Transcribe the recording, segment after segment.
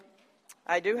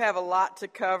I do have a lot to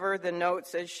cover. The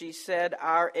notes, as she said,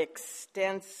 are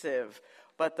extensive.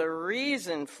 But the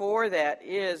reason for that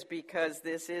is because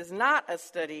this is not a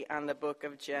study on the book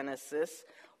of Genesis,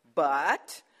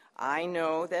 but I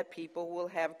know that people will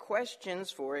have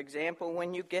questions. For example,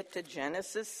 when you get to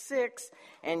Genesis 6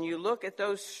 and you look at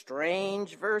those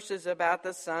strange verses about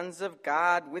the sons of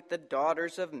God with the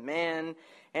daughters of men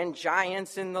and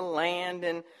giants in the land,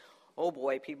 and oh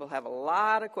boy, people have a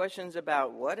lot of questions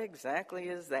about what exactly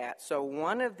is that. So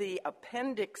one of the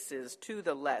appendixes to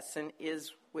the lesson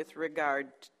is with regard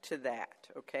to that,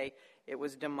 okay? It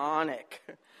was demonic.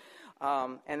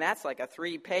 And that's like a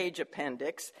 3-page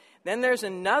appendix. Then there's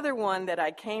another one that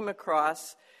I came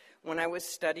across when I was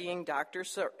studying Dr.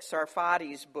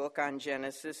 Sarfati's book on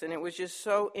Genesis, and it was just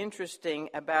so interesting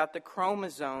about the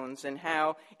chromosomes and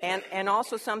how, and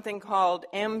also something called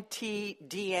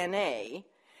mtDNA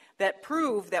that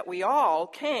proved that we all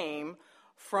came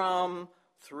from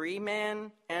 3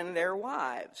 men and their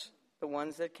wives, the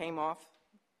ones that came off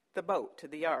the boat to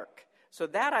the ark. So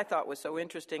that I thought was so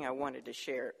interesting, I wanted to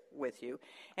share it with you.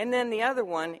 And then the other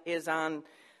one is on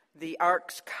the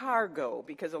ark's cargo,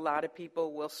 because a lot of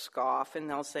people will scoff and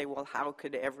they'll say, well, how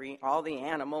could all the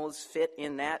animals fit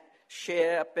in that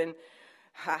ship, and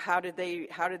how did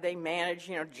they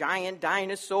manage, giant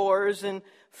dinosaurs and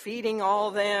feeding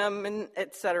all them, and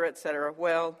et cetera, et cetera.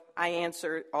 Well, I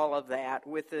answer all of that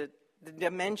with the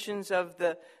dimensions of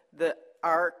the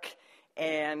ark,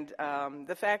 and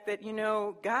the fact that,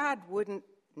 God wouldn't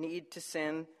need to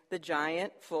send the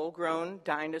giant, full-grown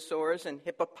dinosaurs and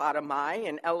hippopotami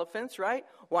and elephants, right?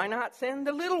 Why not send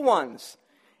the little ones?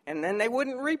 And then they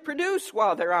wouldn't reproduce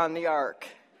while they're on the ark.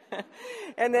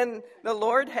 And then the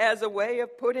Lord has a way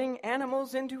of putting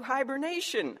animals into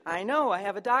hibernation. I know, I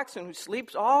have a dachshund who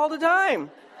sleeps all the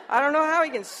time. I don't know how he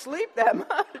can sleep that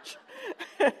much.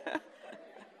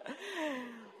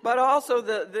 But also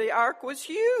the ark was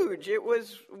huge. It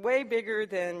was way bigger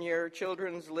than your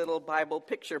children's little Bible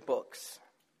picture books.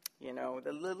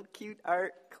 The little cute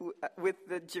ark with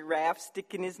the giraffe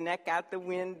sticking his neck out the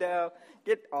window.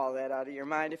 Get all that out of your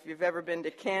mind. If you've ever been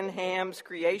to Ken Ham's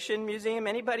Creation Museum,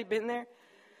 anybody been there?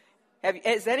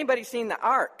 Has anybody seen the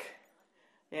ark?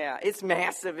 Yeah, it's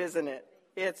massive, isn't it?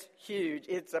 It's huge.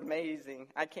 It's amazing.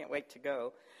 I can't wait to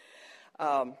go.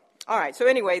 All right, so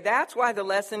anyway, that's why the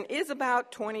lesson is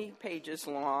about 20 pages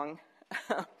long.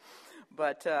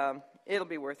 But it'll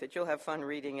be worth it. You'll have fun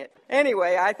reading it.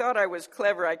 Anyway, I thought I was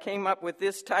clever. I came up with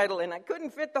this title, and I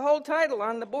couldn't fit the whole title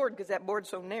on the board because that board's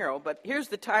so narrow. But here's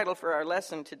the title for our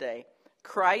lesson today: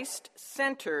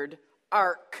 Christ-centered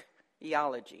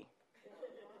ARKiology.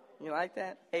 You like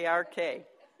that? A-R-K.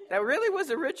 That really was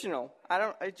original.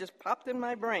 It just popped in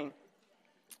my brain.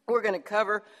 We're going to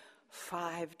cover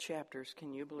 5 chapters.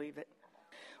 Can you believe it?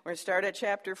 We're going to start at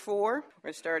chapter 4. We're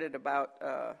going to start at about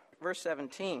verse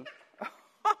 17.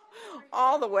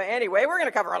 All the way. Anyway, we're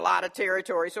going to cover a lot of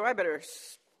territory, so I better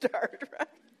start, right?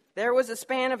 There was a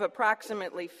span of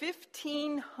approximately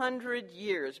 1,500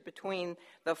 years between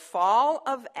the fall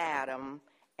of Adam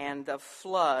and the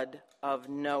flood of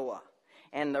Noah.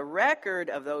 And the record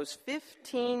of those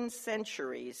 15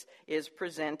 centuries is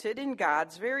presented in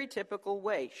God's very typical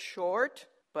way: short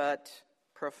but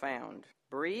profound,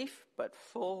 brief but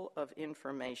full of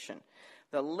information.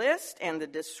 The list and the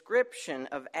description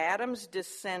of Adam's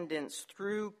descendants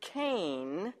through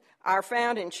Cain are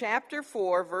found in chapter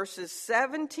 4, verses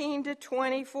 17 to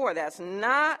 24. That's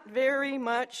not very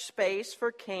much space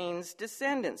for Cain's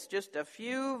descendants, just a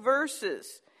few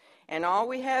verses. And all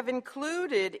we have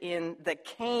included in the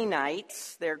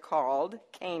Cainites, they're called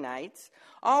Cainites,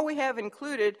 all we have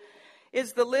included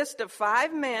is the list of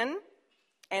 5 men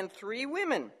and 3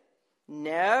 women.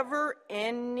 Never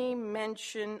any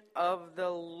mention of the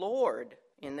Lord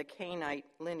in the Cainite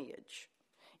lineage.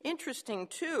 Interesting,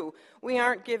 too, we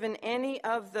aren't given any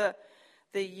of the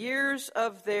years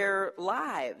of their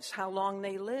lives, how long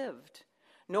they lived.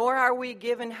 Nor are we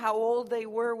given how old they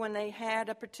were when they had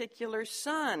a particular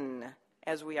son,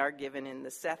 as we are given in the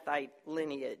Sethite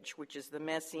lineage, which is the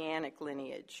Messianic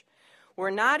lineage. We're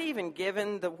not even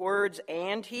given the words,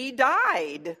 and he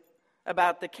died,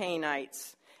 about the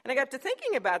Cainites. And I got to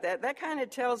thinking about that. That kind of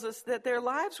tells us that their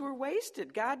lives were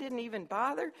wasted. God didn't even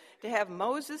bother to have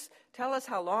Moses tell us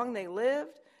how long they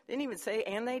lived. Didn't even say,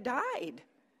 and they died.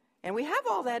 And we have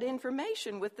all that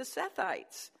information with the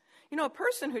Sethites. A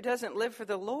person who doesn't live for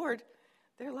the Lord,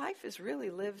 their life is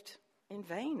really lived in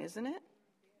vain, isn't it?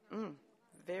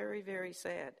 Very, very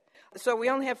sad. So we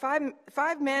only have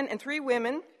five men and 3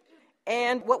 women.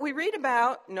 And what we read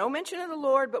about, no mention of the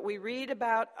Lord, but we read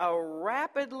about a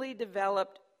rapidly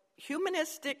developed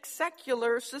humanistic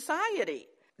secular society.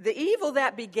 The evil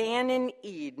that began in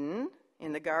Eden,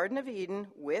 in the Garden of Eden,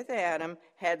 with Adam,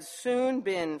 had soon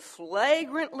been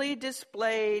flagrantly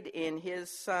displayed in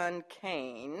his son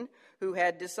Cain, who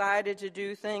had decided to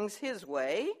do things his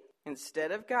way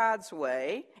instead of God's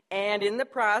way, and in the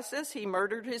process he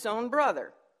murdered his own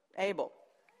brother, Abel.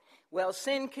 Well,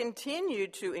 sin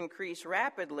continued to increase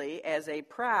rapidly as a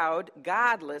proud,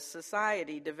 godless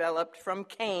society developed from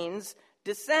Cain's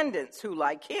descendants, who,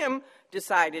 like him,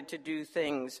 decided to do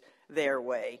things their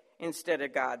way instead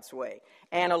of God's way.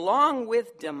 And along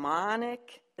with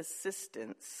demonic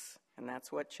assistance, and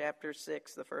that's what chapter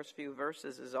 6, the first few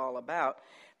verses, is all about,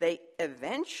 they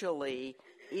eventually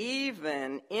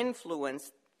even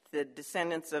influenced the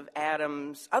descendants of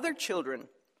Adam's other children.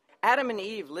 Adam and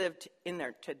Eve lived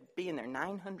to be in their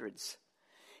 900s.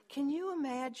 Can you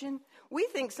imagine? We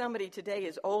think somebody today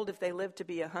is old if they live to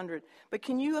be 100, but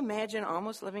can you imagine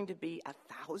almost living to be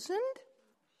 1,000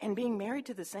 and being married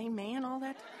to the same man all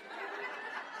that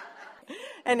time?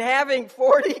 And having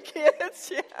 40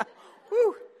 kids? Yeah.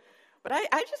 Whew. But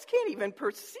I just can't even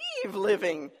perceive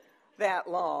living that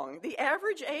long. The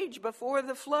average age before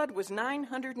the flood was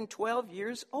 912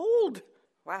 years old.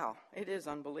 Wow, it is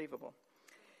unbelievable.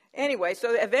 Anyway,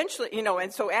 so eventually,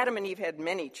 and so Adam and Eve had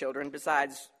many children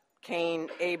besides Cain,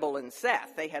 Abel, and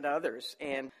Seth. They had others.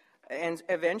 And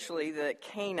eventually the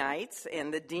Cainites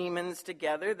and the demons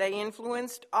together, they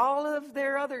influenced all of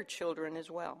their other children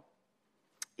as well.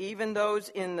 Even those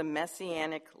in the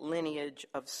messianic lineage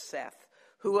of Seth,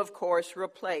 who of course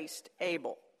replaced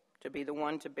Abel to be the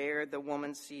one to bear the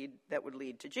woman's seed that would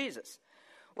lead to Jesus.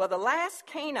 Well, the last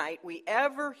Cainite we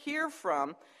ever hear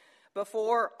from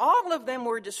before all of them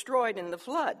were destroyed in the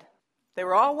flood. They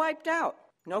were all wiped out.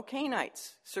 No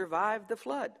Cainites survived the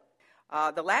flood.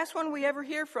 The last one we ever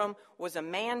hear from was a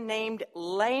man named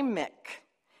Lamech.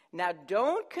 Now,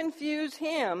 don't confuse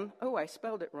him. Oh, I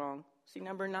spelled it wrong. See,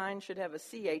 number 9 should have a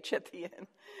CH at the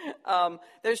end.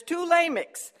 There's 2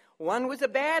 Lamechs. One was a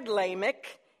bad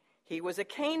Lamech. He was a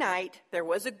Cainite. There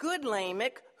was a good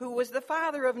Lamech who was the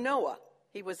father of Noah.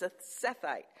 He was a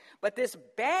Sethite. But this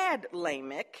bad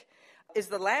Lamech is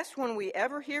the last one we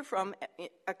ever hear from,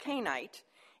 a Cainite,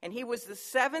 and he was the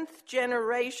 7th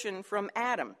generation from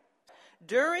Adam.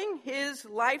 During his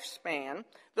lifespan,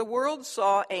 the world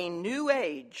saw a new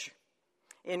age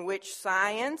in which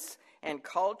science and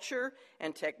culture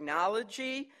and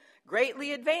technology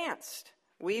greatly advanced.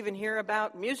 We even hear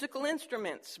about musical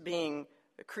instruments being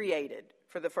created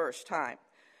for the first time.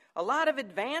 A lot of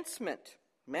advancement.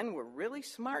 Men were really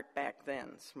smart back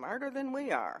then, smarter than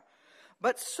we are.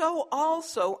 But so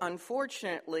also,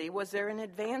 unfortunately, was there an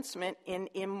advancement in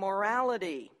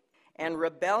immorality and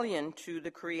rebellion to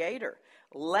the Creator.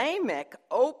 Lamech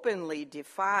openly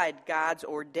defied God's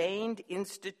ordained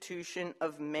institution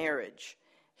of marriage.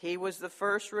 He was the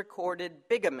first recorded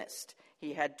bigamist.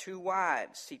 He had 2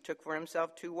 wives. He took for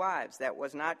himself 2 wives. That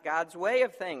was not God's way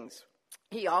of things.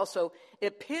 He also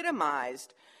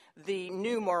epitomized the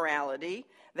new morality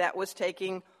that was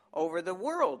taking over the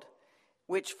world,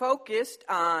 which focused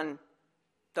on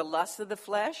the lust of the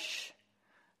flesh,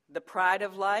 the pride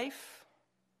of life,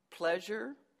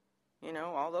 pleasure,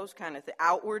 all those kind of things,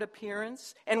 outward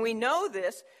appearance. And we know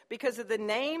this because of the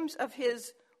names of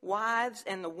his wives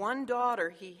and the one daughter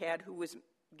he had who was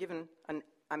given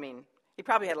he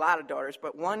probably had a lot of daughters,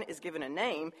 but one is given a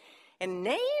name. And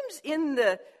names in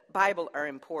the Bible are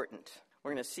important.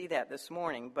 We're going to see that this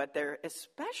morning, but they're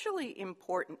especially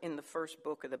important in the first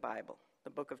book of the Bible,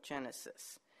 the book of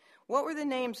Genesis. What were the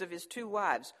names of his 2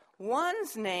 wives?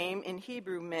 One's name in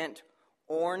Hebrew meant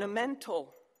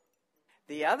ornamental.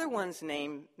 The other one's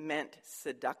name meant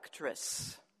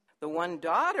seductress. The one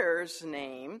daughter's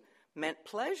name meant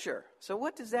pleasure. So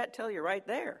what does that tell you right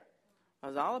there? It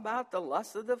was all about the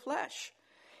lust of the flesh.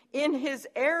 In his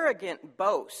arrogant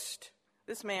boast,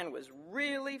 this man was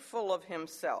really full of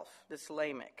himself, this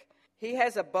Lamech. He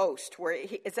has a boast where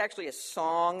it's actually a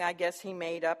song, I guess, he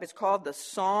made up. It's called the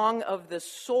Song of the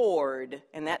Sword,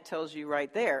 and that tells you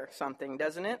right there something,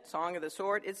 doesn't it? Song of the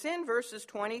Sword. It's in verses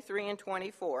 23 and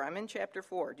 24. I'm in chapter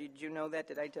 4. Did you know that?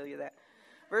 Did I tell you that?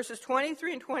 Verses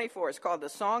 23 and 24. It's called the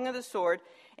Song of the Sword,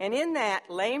 and in that,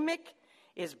 Lamech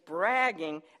is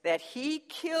bragging that he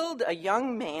killed a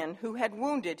young man who had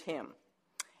wounded him.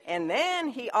 And then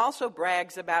he also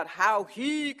brags about how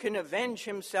he can avenge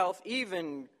himself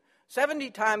even 70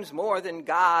 times more than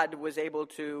God was able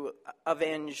to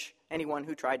avenge anyone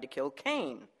who tried to kill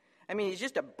Cain. I mean, he's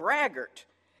just a braggart.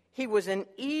 He was an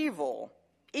evil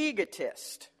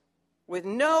egotist with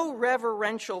no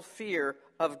reverential fear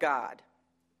of God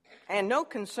and no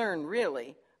concern,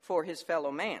 really, for his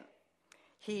fellow man.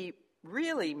 He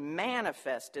really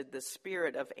manifested the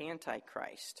spirit of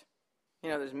Antichrist. You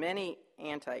know, there's many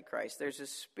Antichrists. There's a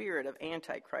spirit of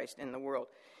Antichrist in the world.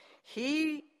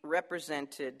 He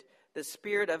represented the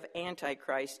spirit of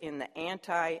Antichrist in the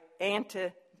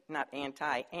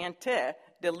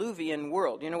antediluvian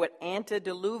world. You know what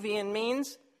antediluvian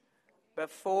means?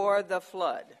 Before the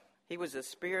flood. He was the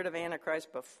spirit of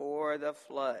Antichrist before the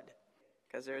flood.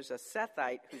 Because there's a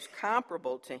Sethite who's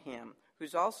comparable to him,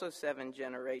 who's also 7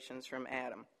 generations from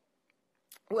Adam.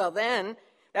 Well, then,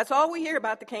 that's all we hear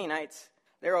about the Canaanites.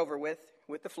 They're over with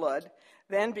the flood.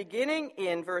 Then, beginning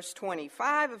in verse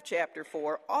 25 of chapter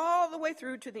 4, all the way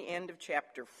through to the end of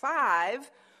chapter 5,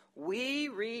 we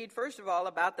read, first of all,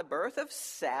 about the birth of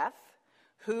Seth,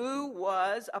 who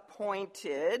was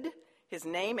appointed. His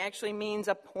name actually means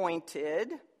appointed,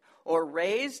 or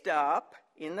raised up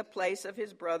in the place of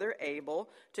his brother Abel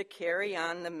to carry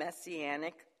on the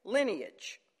messianic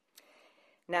lineage.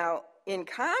 Now, in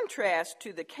contrast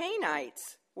to the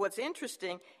Canaanites, what's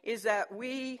interesting is that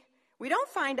we don't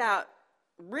find out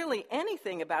really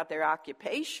anything about their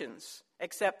occupations,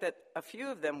 except that a few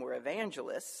of them were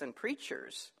evangelists and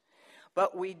preachers.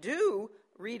 But we do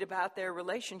read about their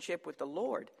relationship with the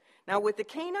Lord. Now, with the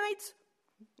Canaanites,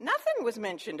 nothing was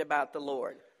mentioned about the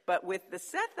Lord. But with the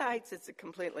Sethites, it's a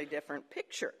completely different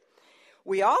picture.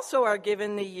 We also are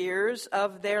given the years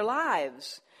of their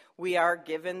lives. We are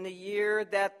given the year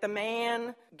that the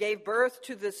man gave birth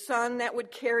to the son that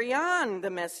would carry on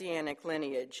the messianic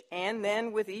lineage. And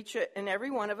then with each and every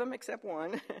one of them, except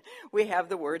one, we have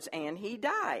the words, and he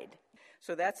died.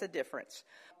 So that's a difference.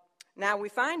 Now we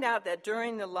find out that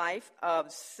during the life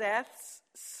of Seth's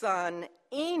son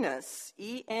Enos,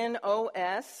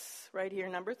 E-N-O-S, right here,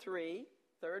 number 3,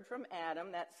 third from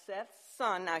Adam, that's Seth's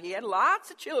son. Now he had lots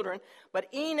of children, but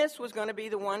Enos was going to be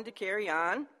the one to carry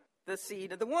on the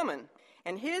seed of the woman.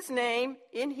 And his name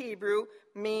in Hebrew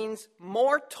means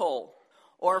mortal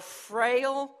or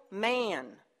frail man.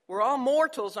 We're all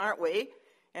mortals, aren't we?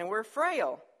 And we're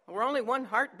frail. We're only one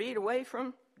heartbeat away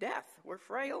from death. We're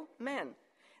frail men.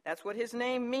 That's what his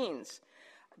name means.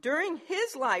 During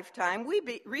his lifetime, we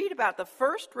read about the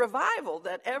first revival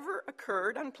that ever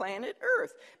occurred on planet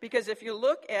Earth. Because if you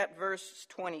look at verse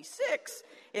 26,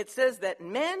 it says that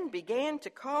men began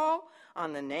to call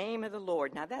on the name of the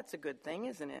Lord. Now, that's a good thing,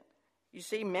 isn't it? You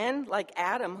see, men like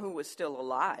Adam, who was still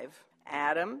alive,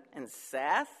 Adam and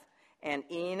Seth and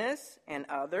Enos and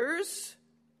others,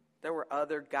 there were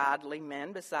other godly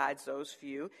men besides those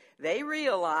few, they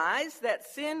realized that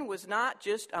sin was not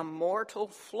just a mortal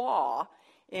flaw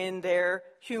in their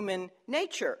human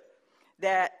nature,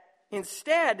 that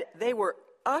instead they were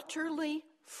utterly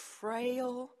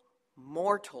frail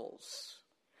mortals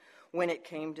when it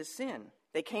came to sin.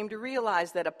 They came to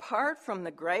realize that apart from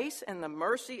the grace and the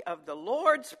mercy of the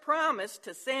Lord's promise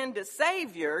to send a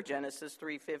Savior, Genesis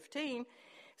 3:15,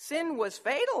 sin was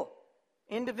fatal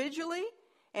individually,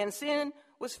 and sin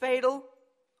was fatal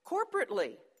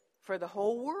corporately for the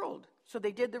whole world. So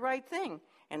they did the right thing,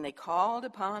 and they called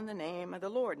upon the name of the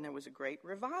Lord, and there was a great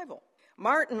revival.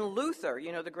 Martin Luther,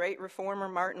 you know the great reformer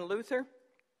Martin Luther?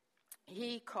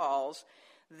 He calls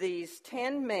these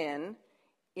 10 men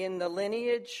in the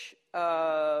lineage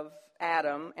of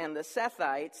Adam and the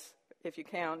Sethites, if you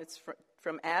count, it's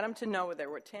from Adam to Noah, there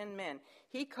were 10 men.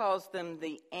 He calls them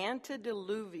the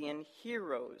antediluvian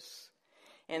heroes,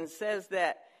 and says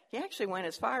that he actually went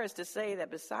as far as to say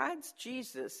that besides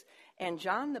Jesus and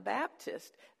John the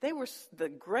Baptist, they were the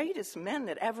greatest men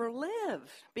that ever lived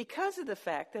because of the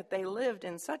fact that they lived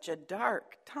in such a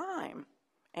dark time,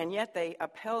 and yet they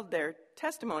upheld their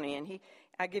testimony. And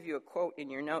I give you a quote in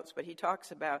your notes, but he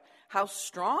talks about how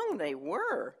strong they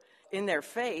were in their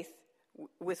faith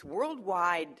with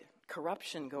worldwide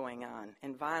corruption going on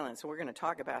and violence. And we're going to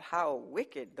talk about how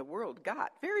wicked the world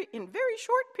got in very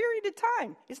short period of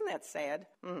time. Isn't that sad?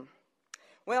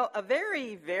 Well, a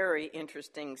very, very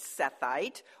interesting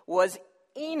Sethite was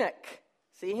Enoch.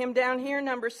 See him down here,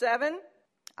 number 7?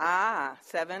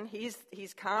 7.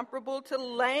 He's comparable to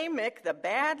Lamech, the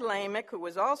bad Lamech, who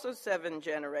was also 7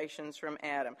 generations from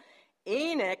Adam.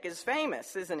 Enoch is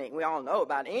famous, isn't he? We all know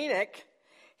about Enoch.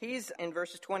 He's in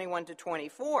verses 21 to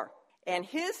 24. And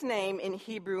his name in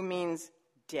Hebrew means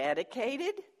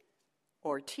dedicated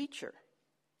or teacher,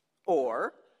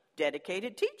 or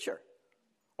dedicated teacher,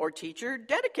 or teacher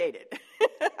dedicated,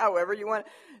 however you want.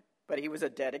 But he was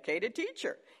a dedicated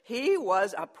teacher. He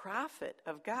was a prophet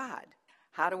of God.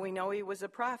 How do we know he was a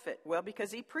prophet? Well,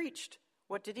 because he preached.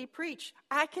 What did he preach?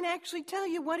 I can actually tell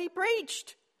you what he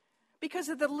preached because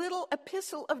of the little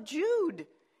epistle of Jude.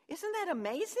 Isn't that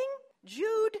amazing?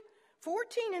 Jude,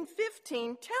 14 and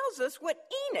 15 tells us what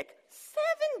Enoch,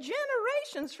 7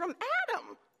 generations from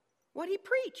Adam, what he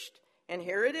preached. And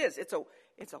here it is. It's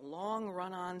a long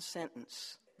run-on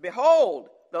sentence. Behold,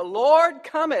 the Lord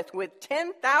cometh with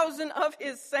 10,000 of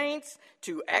his saints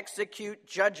to execute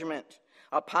judgment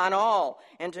upon all,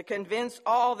 and to convince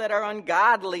all that are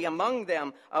ungodly among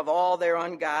them of all their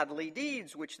ungodly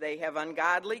deeds which they have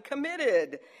ungodly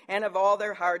committed, and of all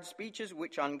their hard speeches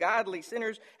which ungodly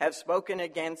sinners have spoken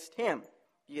against him.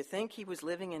 Do you think he was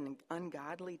living in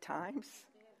ungodly times?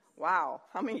 Wow,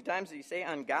 how many times did he say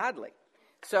ungodly?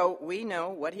 So we know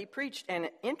what he preached, and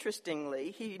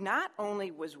interestingly, he not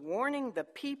only was warning the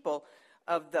people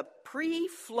of the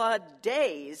pre-flood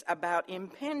days about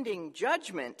impending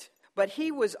judgment, but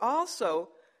he was also,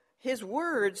 his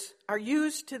words are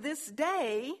used to this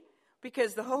day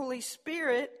because the Holy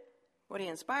Spirit, what he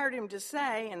inspired him to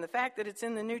say, and the fact that it's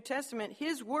in the New Testament,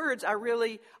 his words are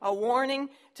really a warning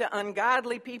to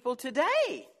ungodly people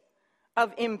today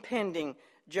of impending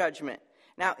judgment.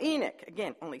 Now, Enoch,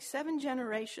 again, only 7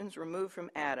 generations removed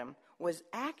from Adam, was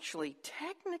actually,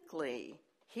 technically,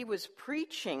 he was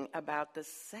preaching about the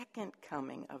second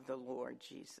coming of the Lord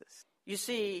Jesus. You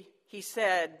see, he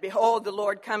said, behold, the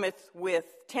Lord cometh with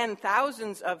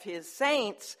 10,000s of his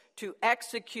saints to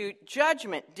execute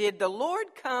judgment. Did the Lord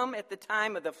come at the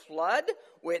time of the flood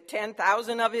with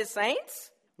 10,000 of his saints?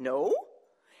 No.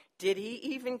 Did he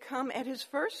even come at his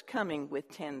first coming with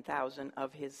 10,000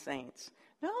 of his saints?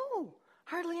 No.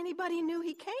 Hardly anybody knew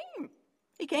he came.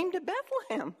 He came to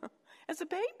Bethlehem as a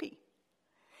baby.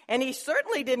 And he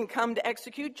certainly didn't come to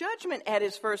execute judgment at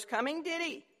his first coming, did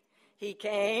he? He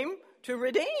came to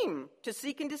redeem, to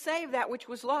seek and to save that which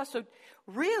was lost. So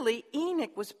really,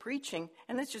 Enoch was preaching,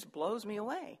 and this just blows me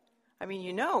away. I mean,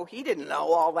 he didn't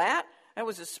know all that. That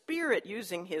was a spirit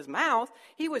using his mouth.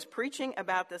 He was preaching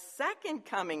about the second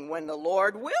coming when the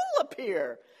Lord will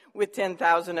appear with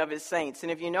 10,000 of his saints.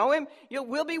 And if you know him,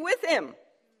 we'll be with him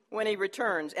when he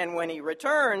returns. And when he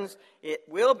returns, it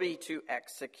will be to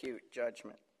execute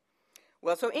judgment.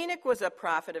 Well, so Enoch was a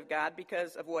prophet of God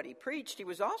because of what he preached. He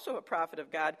was also a prophet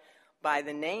of God by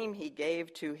the name he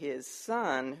gave to his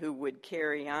son who would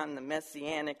carry on the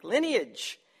messianic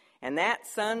lineage. And that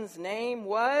son's name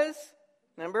was,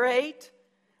 number 8,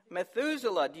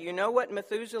 Methuselah. Do you know what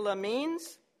Methuselah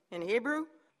means in Hebrew?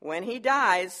 When he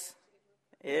dies,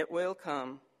 it will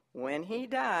come. When he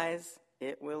dies,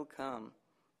 it will come.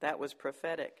 That was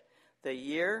prophetic. The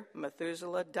year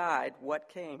Methuselah died, what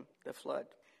came? The flood.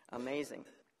 Amazing.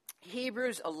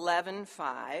 Hebrews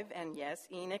 11:5, and yes,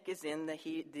 Enoch is in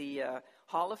the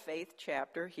Hall of Faith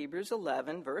chapter, Hebrews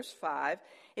 11, verse 5.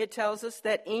 It tells us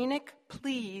that Enoch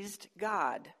pleased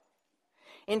God.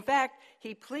 In fact,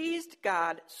 he pleased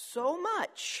God so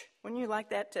much. Wouldn't you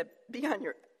like that to be on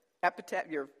your epitaph,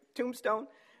 your tombstone?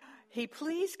 He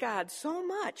pleased God so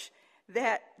much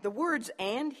that the words,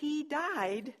 and he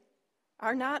died,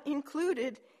 are not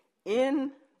included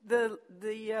in the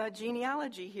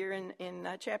genealogy here in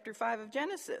chapter 5 of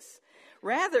Genesis.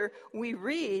 Rather, we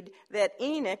read that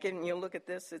Enoch, and you'll look at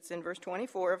this, it's in verse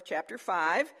 24 of chapter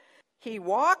 5, he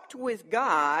walked with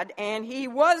God, and he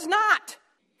was not,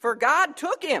 for God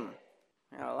took him.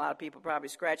 Now, a lot of people probably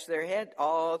scratch their head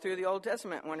all through the Old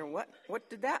Testament, wondering what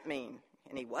did that mean?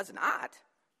 And he was not.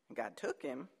 God took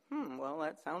him. Well,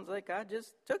 that sounds like God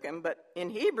just took him. But in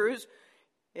Hebrews,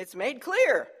 it's made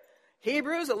clear.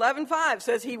 Hebrews 11:5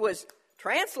 says he was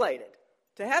translated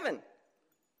to heaven.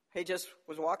 He just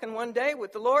was walking one day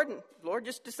with the Lord, and the Lord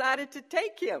just decided to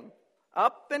take him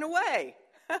up and away.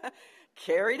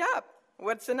 Carried up.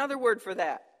 What's another word for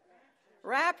that?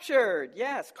 Raptured.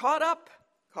 Yes, caught up.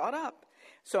 Caught up.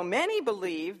 So many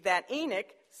believe that Enoch,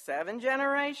 7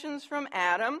 generations from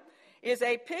Adam, is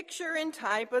a picture and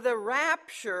type of the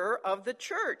rapture of the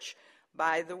church.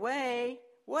 By the way,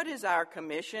 what is our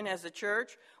commission as a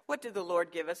church? What did the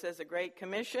Lord give us as a great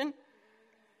commission?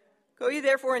 Go ye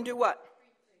therefore and do what?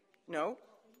 No.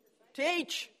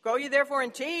 Teach. Go ye therefore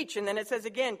and teach. And then it says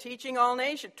again, teaching all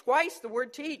nations. Twice the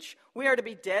word teach. We are to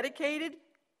be dedicated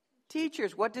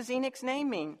teachers. What does Enoch's name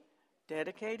mean?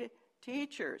 Dedicated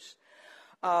teachers.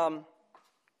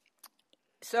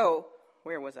 So,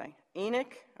 where was I?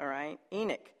 Enoch, all right.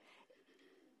 Enoch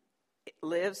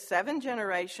lives 7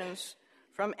 generations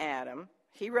from Adam.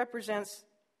 He represents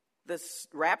the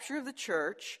rapture of the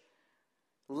church.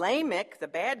 Lamech, the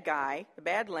bad guy, the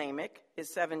bad Lamech,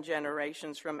 is 7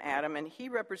 generations from Adam, and he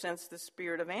represents the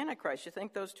spirit of Antichrist. You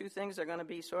think those two things are going to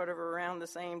be sort of around the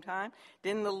same time?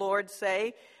 Didn't the Lord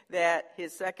say that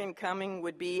his second coming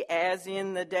would be as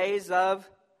in the days of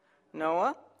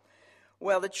Noah?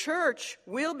 Well, the church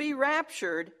will be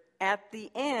raptured at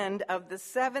the end of the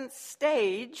 7th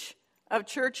stage of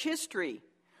church history.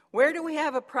 Where do we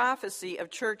have a prophecy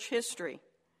of church history?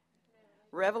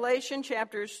 Revelation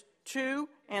chapters 2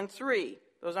 and 3.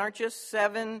 Those aren't just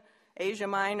 7 Asia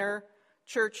Minor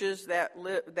churches that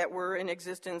were in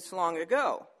existence long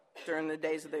ago during the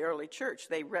days of the early church.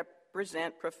 They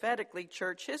represent prophetically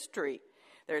church history.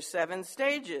 There's 7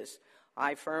 stages.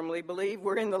 I firmly believe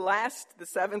we're in the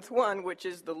 7th one, which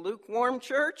is the lukewarm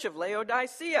church of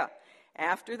Laodicea.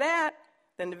 After that,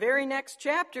 then the very next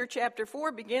chapter, chapter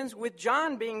 4, begins with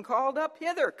John being called up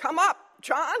hither. Come up,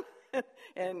 John!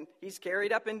 And he's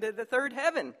carried up into the third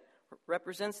heaven.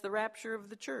 Represents the rapture of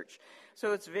the church.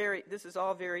 So this is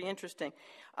all very interesting.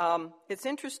 It's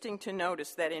interesting to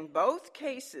notice that in both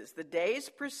cases, the days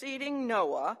preceding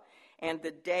Noah and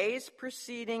the days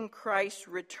preceding Christ's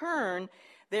return,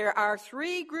 there are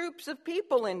 3 groups of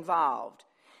people involved.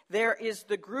 There is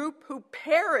the group who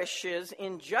perishes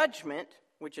in judgment,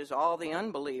 which is all the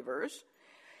unbelievers.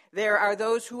 There are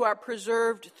those who are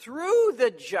preserved through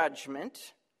the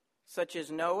judgment, such as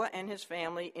Noah and his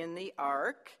family in the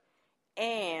ark,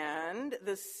 and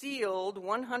the sealed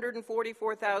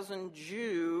 144,000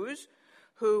 Jews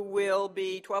who will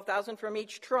be 12,000 from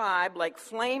each tribe, like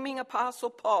flaming Apostle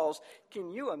Pauls. Can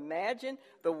you imagine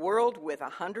the world with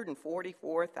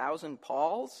 144,000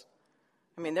 Pauls?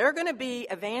 I mean, they're going to be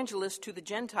evangelists to the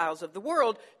Gentiles of the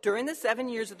world during the 7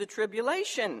 years of the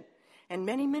tribulation. And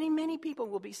many, many, many people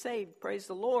will be saved. Praise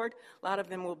the Lord. A lot of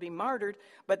them will be martyred.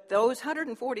 But those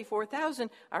 144,000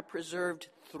 are preserved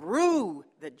through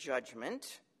the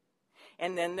judgment.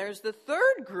 And then there's the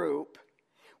third group,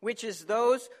 which is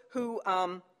those who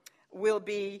will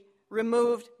be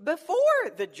removed before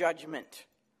the judgment,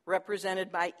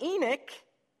 represented by Enoch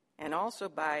and also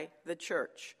by the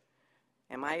church.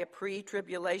 Am I a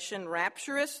pre-tribulation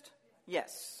rapturist?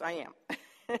 Yes, I am.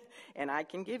 And I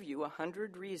can give you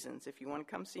 100 reasons if you want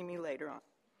to come see me later on.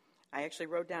 I actually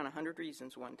wrote down 100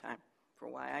 reasons one time for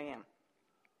why I am.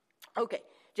 Okay,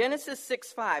 Genesis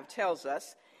 6:5 tells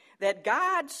us that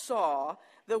God saw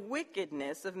the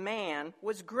wickedness of man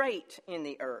was great in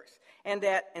the earth. And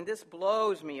this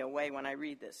blows me away when I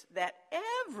read this, that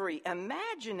every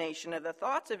imagination of the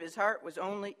thoughts of his heart was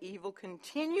only evil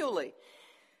continually.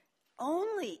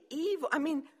 Only evil. I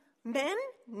mean, men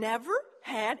never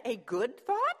had a good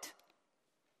thought.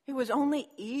 It was only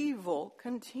evil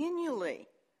continually.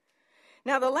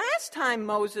 Now, the last time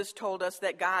Moses told us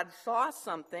that God saw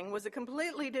something was a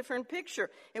completely different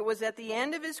picture. It was at the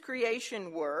end of his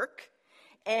creation work,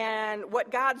 and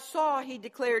what God saw he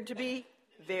declared to be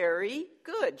very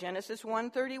good. Genesis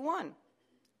 1:31.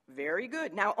 Very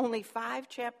good. Now, only 5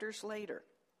 chapters later,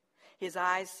 his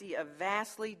eyes see a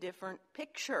vastly different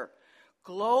picture.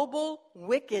 Global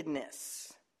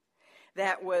wickedness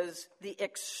that was the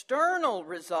external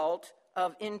result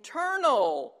of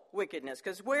internal wickedness.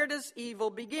 Because where does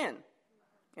evil begin?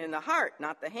 In the heart,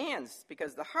 not the hands,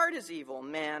 because the heart is evil.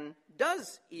 Man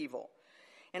does evil.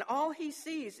 And all he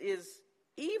sees is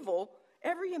evil.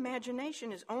 Every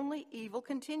imagination is only evil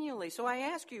continually. So I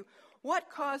ask you,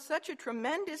 what caused such a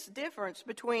tremendous difference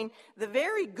between the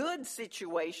very good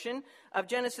situation of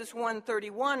Genesis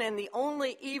 1:31 and the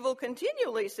only evil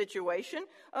continually situation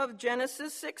of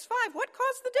Genesis 6:5? What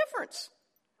caused the difference?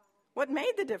 What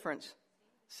made the difference?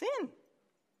 Sin.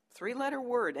 3-letter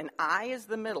word, and I is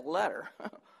the middle letter.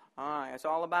 It's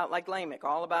all about, like Lamech,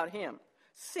 all about him.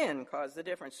 Sin caused the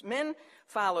difference. Men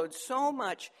followed so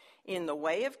much in the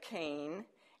way of Cain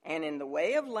and in the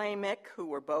way of Lamech, who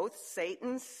were both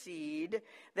Satan's seed,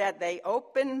 that they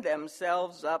opened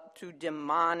themselves up to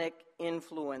demonic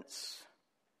influence.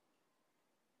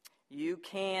 You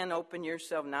can open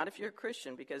yourself, not if you're a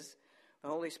Christian, because the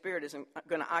Holy Spirit isn't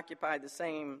going to occupy the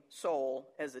same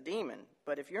soul as a demon.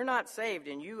 But if you're not saved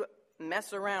and you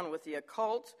mess around with the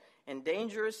occult and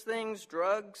dangerous things,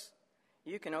 drugs,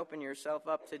 you can open yourself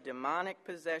up to demonic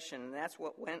possession. And that's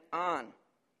what went on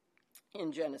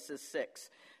in Genesis 6.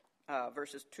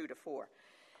 Verses 2-4.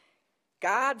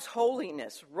 God's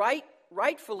holiness,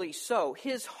 rightfully so,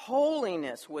 his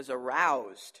holiness was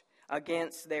aroused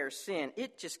against their sin.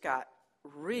 It just got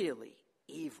really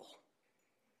evil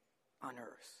on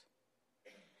earth.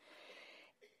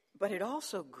 But it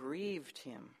also grieved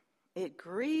him. It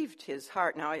grieved his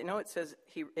heart. Now, I know it says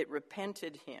it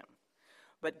repented him.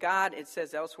 But God, it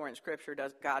says elsewhere in Scripture,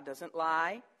 God doesn't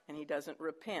lie. And he doesn't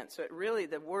repent. So it really,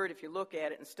 the word, if you look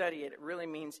at it and study it, it really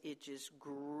means it just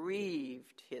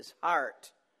grieved his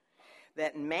heart.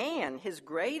 That man, his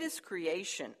greatest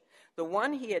creation, the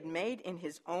one he had made in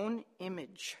his own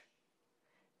image,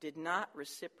 did not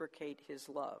reciprocate his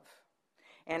love.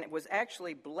 And it was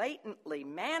actually blatantly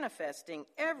manifesting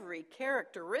every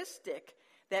characteristic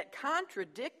that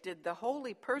contradicted the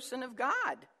holy person of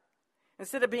God.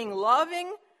 Instead of being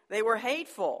loving, they were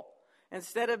hateful.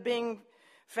 Instead of being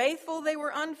faithful, they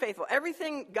were unfaithful.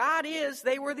 Everything God is,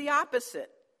 they were the opposite.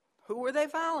 Who were they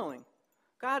following?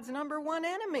 God's number one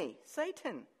enemy,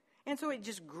 Satan. And so it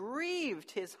just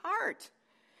grieved his heart.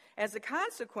 As a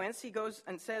consequence, he goes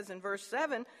and says in verse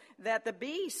 7 that the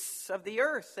beasts of the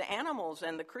earth, the animals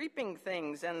and the creeping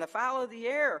things and the fowl of the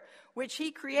air, which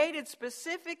he created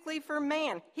specifically for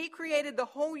man, he created the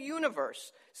whole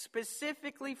universe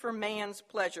specifically for man's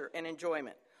pleasure and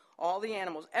enjoyment. All the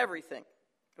animals, everything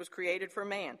was created for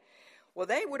man. Well,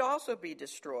 they would also be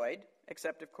destroyed,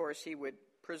 except, of course, he would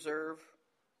preserve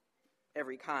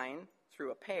every kind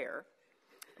through a pair.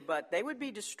 But they would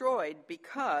be destroyed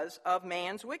because of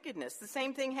man's wickedness. The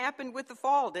same thing happened with the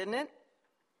fall, didn't it?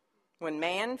 When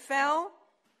man fell,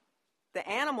 the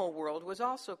animal world was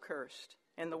also cursed,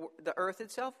 and the earth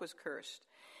itself was cursed.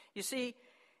 You see,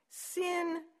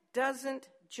 sin doesn't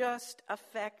just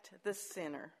affect the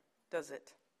sinner, does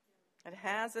it? It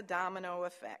has a domino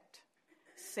effect.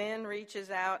 Sin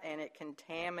reaches out and it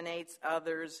contaminates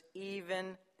others,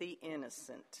 even the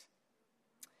innocent.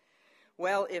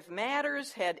 Well, if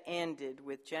matters had ended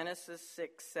with Genesis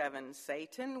 6:7,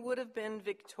 Satan would have been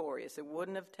victorious. It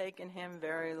wouldn't have taken him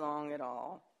very long at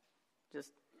all.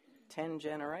 Just 10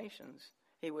 generations.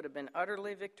 He would have been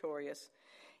utterly victorious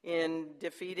in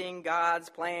defeating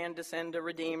God's plan to send a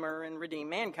Redeemer and redeem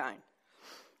mankind.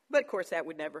 But, of course, that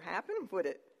would never happen, would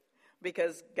it?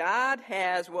 Because God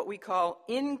has what we call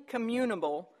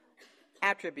incommunicable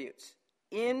attributes.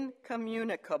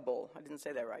 Incommunicable. I didn't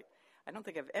say that right. I don't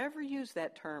think I've ever used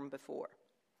that term before.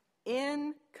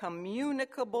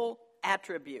 Incommunicable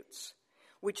attributes,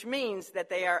 which means that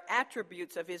they are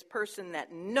attributes of his person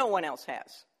that no one else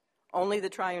has. Only the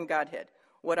triune Godhead.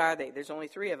 What are they? There's only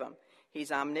 3 of them.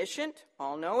 He's omniscient,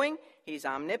 all-knowing. He's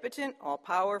omnipotent,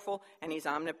 all-powerful. And he's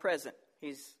omnipresent.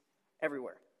 He's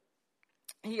everywhere.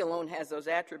 He alone has those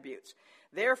attributes.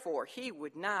 Therefore, he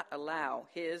would not allow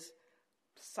his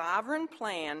sovereign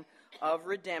plan of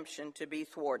redemption to be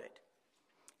thwarted.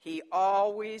 He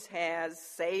always has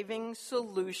saving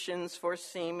solutions for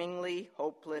seemingly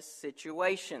hopeless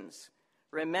situations.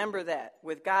 Remember that.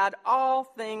 With God, all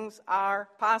things are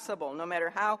possible, no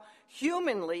matter how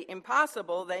humanly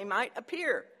impossible they might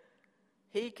appear.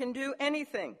 He can do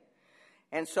anything.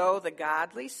 And so the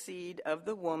godly seed of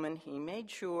the woman, he made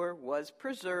sure, was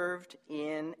preserved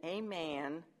in a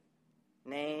man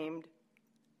named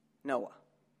Noah.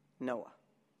 Noah.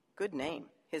 Good name.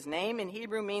 His name in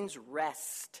Hebrew means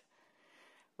rest.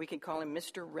 We can call him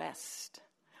Mr. Rest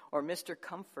or Mr.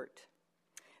 Comfort.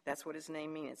 That's what his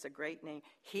name means. It's a great name.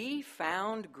 He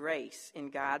found grace in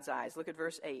God's eyes. Look at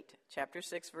verse 8, chapter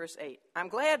 6, verse 8. I'm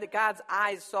glad that God's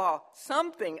eyes saw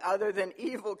something other than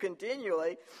evil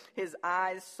continually. His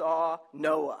eyes saw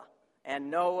Noah,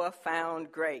 and Noah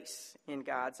found grace in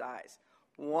God's eyes.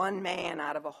 One man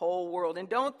out of a whole world. And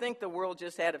don't think the world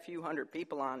just had a few hundred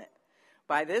people on it.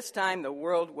 By this time, the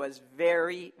world was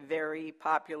very, very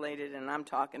populated, and I'm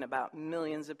talking about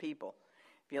millions of people.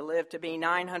 If you live to be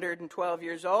 912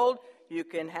 years old, you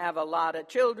can have a lot of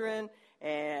children,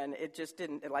 and it just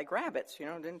didn't, like rabbits, it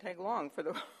didn't take long for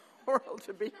the world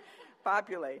to be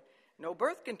populated. No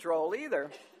birth control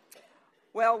either.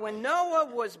 Well, when Noah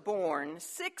was born,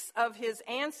 6 of his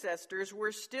ancestors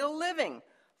were still living.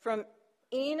 From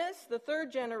Enos, the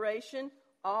 3rd generation,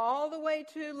 all the way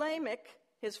to Lamech,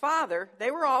 his father, they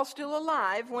were all still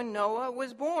alive when Noah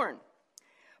was born.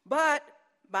 But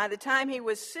by the time he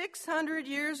was 600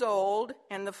 years old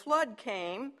and the flood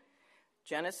came,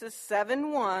 Genesis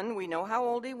 7:1, we know how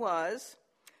old he was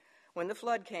when the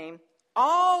flood came,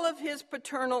 all of his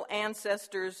paternal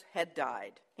ancestors had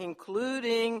died,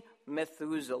 including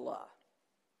Methuselah.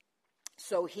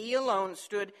 So he alone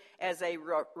stood as a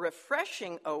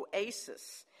refreshing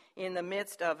oasis in the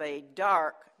midst of a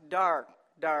dark,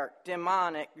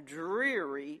 demonic,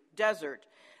 dreary desert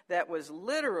that was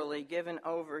literally given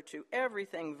over to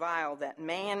everything vile that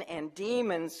man and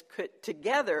demons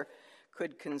together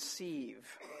could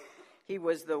conceive. He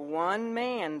was the one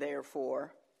man,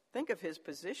 therefore. Think of his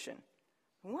position.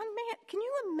 One man. Can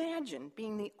you imagine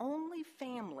being the only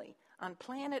family on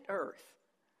planet Earth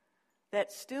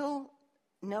that still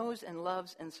knows and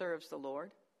loves and serves the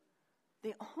Lord?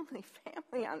 The only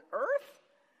family on earth?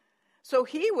 So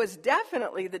he was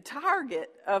definitely the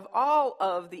target of all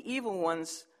of the evil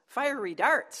one's fiery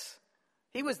darts.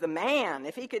 He was the man.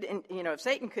 If he could, if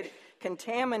Satan could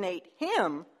contaminate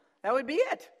him, that would be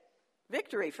it.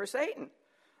 Victory for Satan.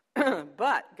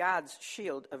 But God's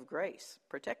shield of grace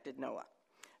protected Noah.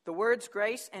 The words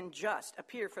grace and just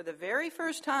appear for the very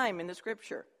first time in the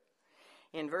scripture.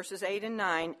 in verses 8 and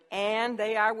 9, and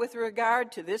they are with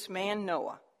regard to this man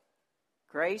Noah,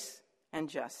 grace and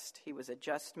just. He was a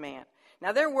just man.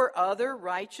 Now there were other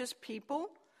righteous people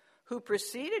who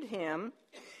preceded him,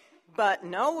 but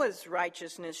Noah's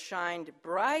righteousness shined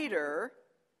brighter,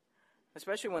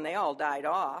 especially when they all died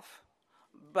off.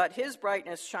 But his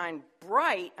brightness shined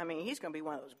bright. I mean, he's going to be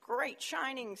one of those great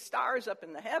shining stars up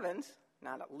in the heavens.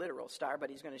 Not a literal star, but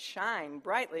he's going to shine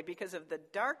brightly because of the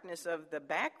darkness of the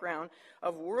background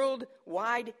of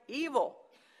worldwide evil.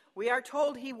 We are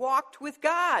told he walked with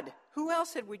God. Who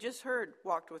else had we just heard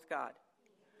walked with God?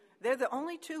 They're the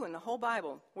only two in the whole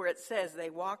Bible where it says they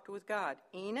walked with God.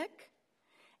 Enoch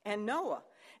and Noah.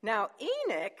 Now,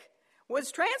 Enoch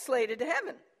was translated to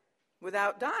heaven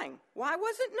without dying. Why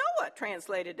wasn't Noah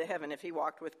translated to heaven if he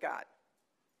walked with God?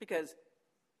 Because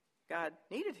God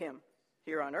needed him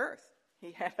here on earth.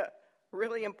 He had a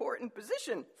really important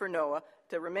position for Noah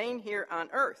to remain here on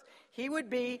earth. He would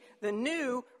be the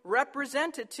new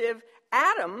representative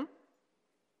Adam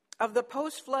of the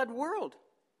post-flood world.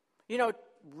 You know,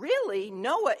 really,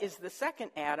 Noah is the second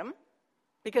Adam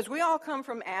because we all come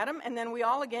from Adam and then we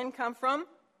all again come from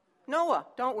Noah,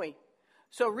 don't we?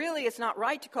 So really, it's not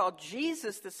right to call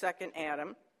Jesus the second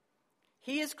Adam.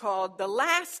 He is called the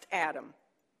last Adam.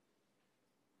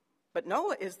 But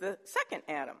Noah is the second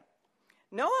Adam.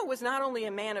 Noah was not only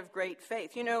a man of great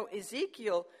faith. You know,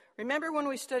 Ezekiel, remember when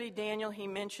we studied Daniel, he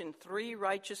mentioned 3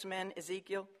 righteous men,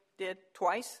 Ezekiel did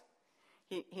twice?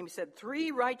 He said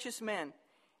 3 righteous men,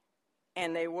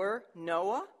 and they were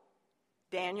Noah,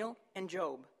 Daniel, and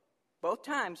Job. Both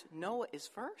times, Noah is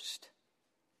first.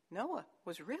 Noah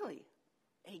was really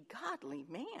a godly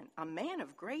man, a man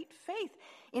of great faith.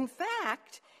 In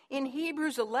fact, in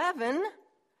Hebrews 11,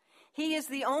 he is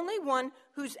the only one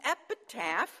whose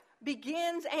epitaph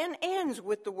begins and ends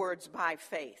with the words by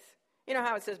faith. You know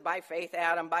how it says by faith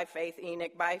Adam, by faith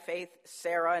Enoch, by faith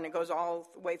Sarah, and it goes all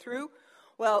the way through?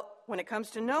 Well, when it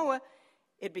comes to Noah,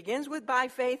 it begins with by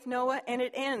faith Noah and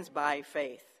it ends by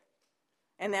faith.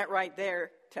 And that right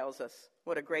there tells us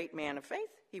what a great man of faith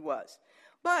he was.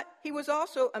 But he was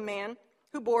also a man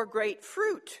who bore great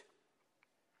fruit.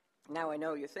 Now I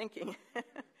know you're thinking,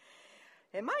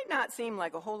 it might not seem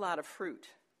like a whole lot of fruit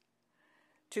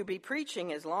to be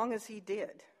preaching as long as he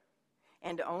did,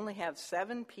 and to only have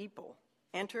 7 people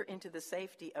enter into the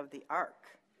safety of the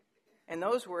ark. And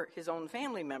those were his own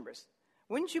family members.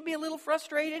 Wouldn't you be a little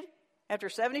frustrated after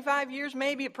 75 years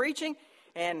maybe of preaching,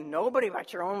 and nobody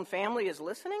but your own family is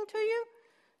listening to you?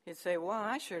 You'd say, well,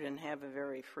 I sure didn't have a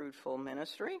very fruitful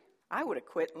ministry. I would have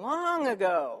quit long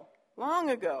ago.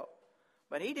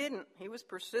 But he didn't. He was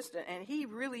persistent, and he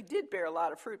really did bear a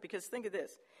lot of fruit, because think of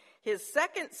this. His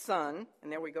second son,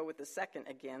 and there we go with the second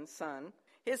again, son.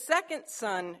 His second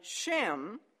son,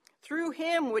 Shem, through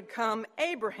him would come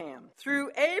Abraham. Through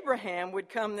Abraham would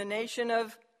come the nation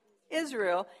of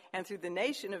Israel, and through the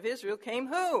nation of Israel came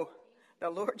who? The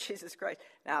Lord Jesus Christ.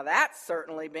 Now that's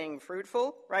certainly being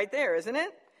fruitful right there, isn't it?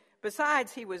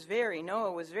 Besides,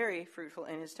 Noah was very fruitful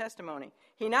in his testimony.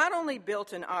 He not only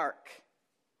built an ark,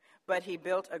 but he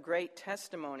built a great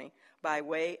testimony by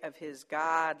way of his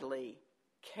godly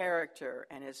character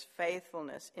and his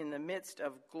faithfulness in the midst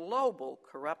of global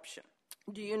corruption.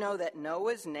 Do you know that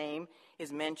Noah's name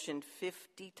is mentioned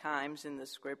 50 times in the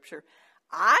scripture?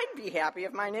 I'd be happy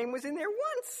if my name was in there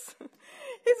once.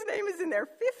 His name is in there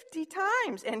 50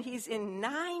 times, and he's in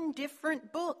 9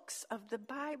 different books of the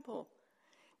Bible.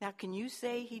 Now, can you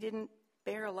say he didn't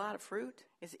bear a lot of fruit?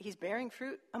 He's bearing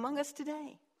fruit among us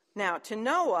today. Now, to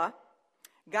Noah,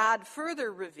 God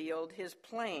further revealed his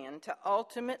plan to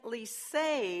ultimately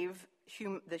save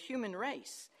the human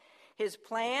race. His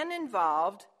plan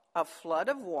involved a flood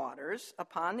of waters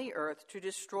upon the earth to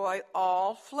destroy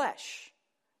all flesh.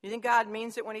 You think God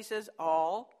means it when he says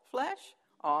all flesh?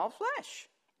 All flesh.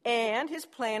 And his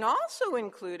plan also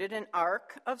included an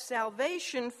ark of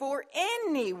salvation for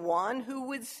anyone who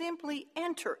would simply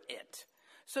enter it.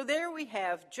 So there we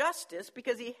have justice,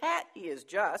 because he is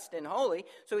just and holy,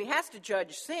 so he has to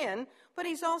judge sin, but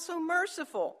he's also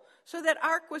merciful. So that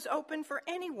ark was open for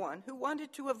anyone who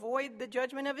wanted to avoid the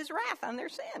judgment of his wrath on their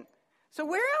sin. So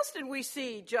where else did we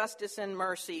see justice and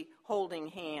mercy holding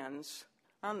hands?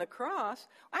 On the cross.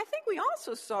 I think we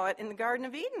also saw it in the Garden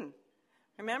of Eden.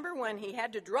 Remember when he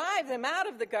had to drive them out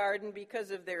of the garden because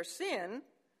of their sin,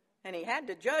 and he had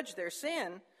to judge their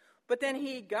sin, but then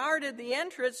he guarded the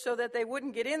entrance so that they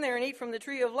wouldn't get in there and eat from the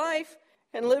tree of life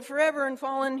and live forever and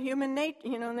fall in human nature,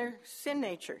 in their sin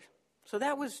nature. So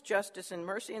that was justice and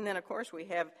mercy. And then, of course, we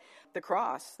have the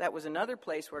cross. That was another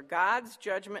place where God's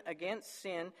judgment against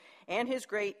sin and his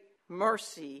great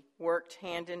mercy worked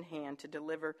hand in hand to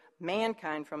deliver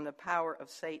mankind from the power of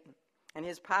Satan. And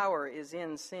his power is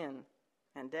in sin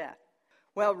and death.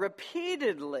 Well,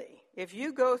 repeatedly, if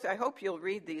you go, I hope you'll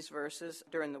read these verses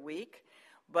during the week,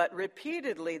 but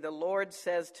repeatedly the Lord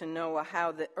says to Noah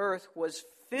how the earth was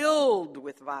filled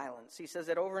with violence. He says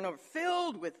it over and over,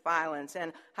 filled with violence,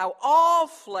 and how all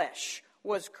flesh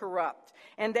was corrupt,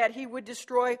 and that he would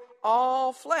destroy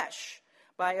all flesh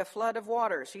by a flood of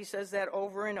waters. He says that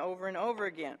over and over and over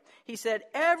again. He said,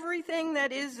 everything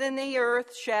that is in the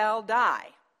earth shall die.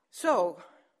 So,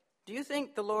 do you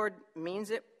think the Lord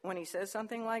means it when he says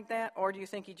something like that? Or do you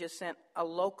think he just sent a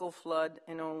local flood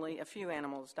and only a few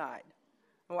animals died?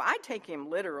 Well, I take him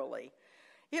literally.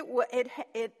 It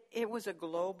was a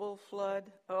global flood.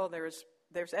 Oh,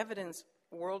 there's evidence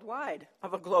worldwide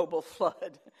of a global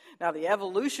flood. Now, the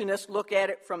evolutionists look at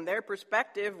it from their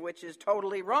perspective, which is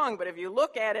totally wrong. But if you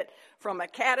look at it from a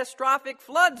catastrophic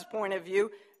floods point of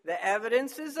view, the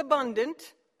evidence is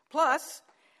abundant. Plus,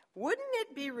 wouldn't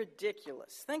it be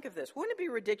ridiculous? Think of this. Wouldn't it be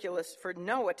ridiculous for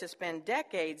Noah to spend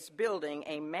decades building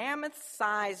a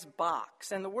mammoth-sized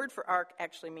box? And the word for ark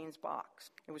actually means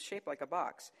box. It was shaped like a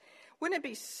box. Wouldn't it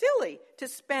be silly to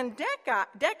spend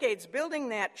decades building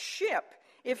that ship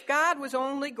if God was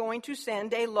only going to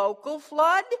send a local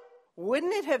flood?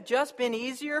 Wouldn't it have just been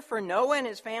easier for Noah and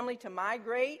his family to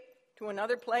migrate to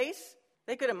another place?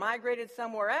 They could have migrated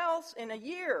somewhere else in a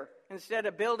year instead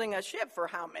of building a ship for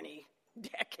how many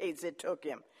decades it took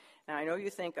him. Now, I know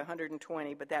you think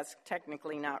 120, but that's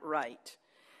technically not right.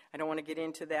 I don't want to get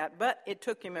into that, but it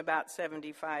took him about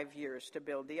 75 years to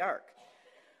build the ark.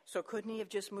 So couldn't he have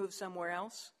just moved somewhere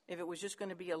else if it was just going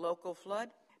to be a local flood?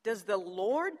 Does the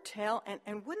Lord tell,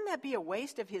 and wouldn't that be a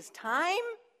waste of his time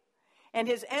and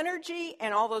his energy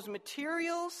and all those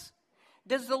materials?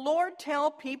 Does the Lord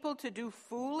tell people to do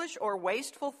foolish or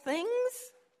wasteful things?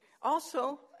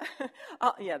 Also,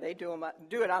 they do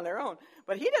it on their own,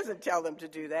 but he doesn't tell them to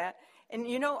do that. And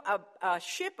you know, a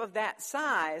ship of that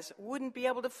size wouldn't be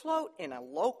able to float in a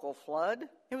local flood.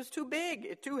 It was too big,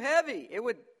 it's too heavy. It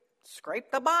would scrape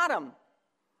the bottom.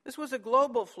 This was a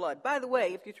global flood. By the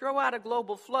way, if you throw out a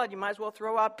global flood, you might as well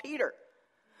throw out Peter.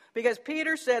 Because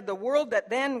Peter said the world that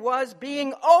then was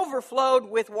being overflowed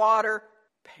with water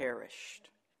perished.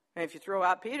 And if you throw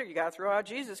out Peter, you got to throw out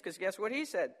Jesus, because guess what he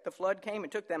said? The flood came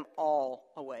and took them all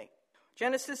away.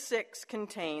 Genesis 6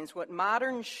 contains what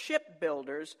modern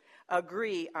shipbuilders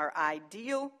agree are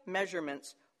ideal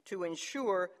measurements to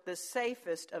ensure the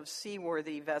safest of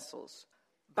seaworthy vessels.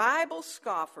 Bible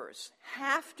scoffers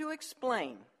have to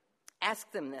explain, ask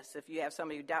them this if you have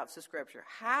somebody who doubts the scripture,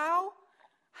 how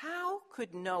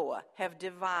could Noah have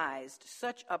devised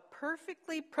such a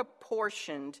perfectly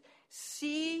proportioned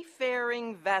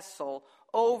seafaring vessel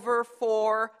over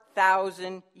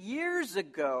 4,000 years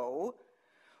ago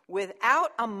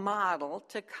without a model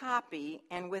to copy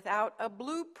and without a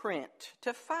blueprint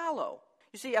to follow?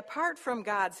 You see, apart from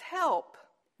God's help,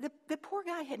 the poor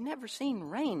guy had never seen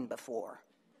rain before.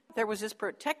 There was this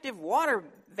protective water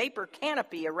vapor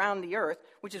canopy around the earth,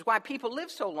 which is why people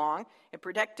lived so long. It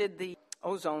protected the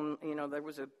ozone, there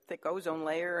was a thick ozone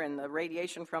layer and the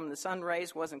radiation from the sun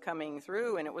rays wasn't coming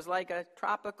through, and it was like a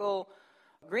tropical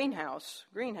greenhouse,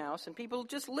 and people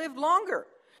just lived longer.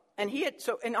 And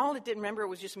all it did, remember,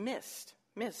 was just mist,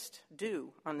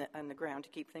 dew on the ground to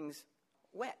keep things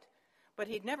wet. But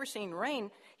he'd never seen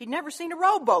rain. He'd never seen a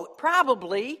rowboat,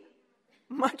 probably,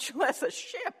 much less a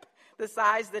ship the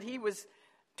size that he was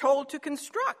told to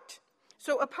construct.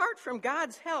 So apart from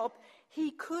God's help, he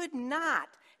could not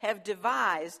have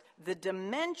devised the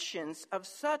dimensions of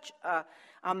such an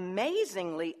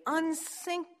amazingly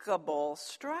unsinkable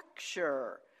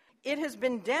structure. It has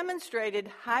been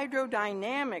demonstrated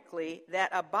hydrodynamically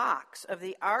that a box of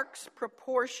the ark's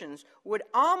proportions would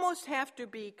almost have to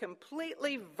be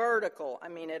completely vertical,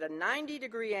 at a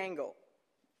 90-degree angle,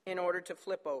 in order to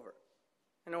flip over,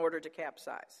 in order to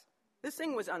capsize. This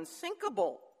thing was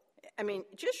unsinkable.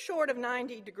 Just short of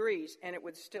 90 degrees, and it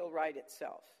would still right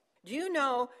itself. Do you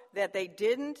know that they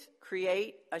didn't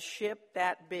create a ship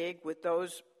that big with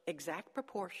those exact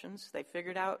proportions? They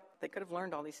figured out, they could have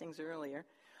learned all these things earlier,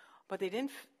 but they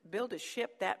didn't build a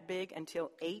ship that big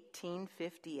until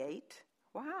 1858?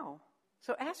 Wow.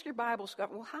 So ask your Bible scholar,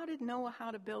 well, how did Noah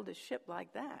how to build a ship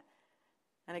like that?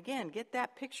 And again, get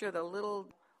that picture of the little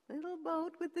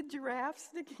boat with the giraffe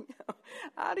sticking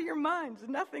out of your minds.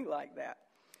 Nothing like that.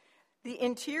 The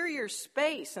interior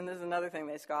space, and this is another thing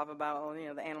they scoff about,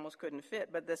 well, the animals couldn't fit,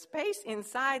 but the space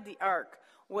inside the ark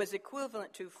was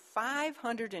equivalent to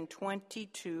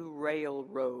 522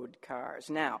 railroad cars.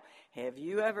 Now, have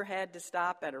you ever had to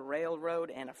stop at a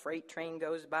railroad and a freight train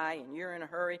goes by and you're in a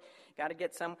hurry, got to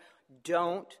get some?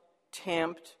 Don't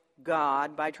tempt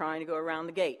God by trying to go around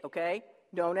the gate, okay?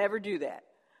 Don't ever do that.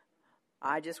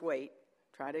 I just wait.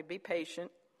 Try to be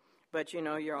patient. But,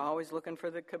 you're always looking for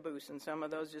the caboose, and some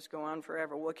of those just go on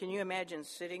forever. Well, can you imagine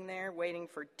sitting there waiting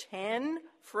for 10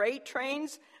 freight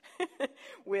trains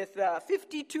with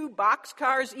 52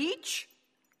 boxcars each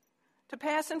to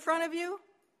pass in front of you?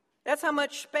 That's how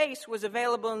much space was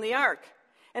available in the ark.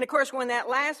 And, of course, when that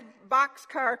last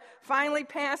boxcar finally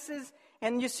passes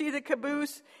and you see the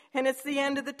caboose and it's the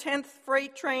end of the 10th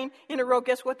freight train in a row,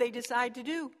 guess what they decide to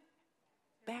do?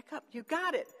 Back up. You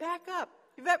got it. Back up.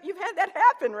 You've had that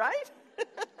happen, right?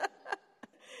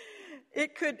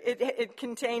 It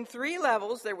contained 3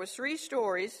 levels. There was 3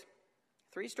 stories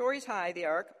high, the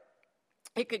ark.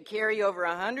 It could carry over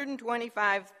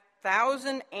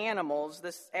 125,000 animals,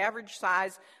 the average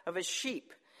size of a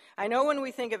sheep. I know when we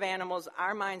think of animals,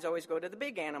 our minds always go to the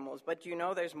big animals, but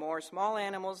there's more small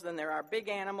animals than there are big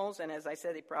animals, and as I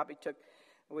said, it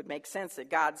would make sense that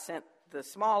God sent the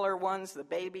smaller ones, the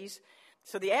babies.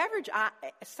 So the average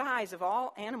size of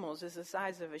all animals is the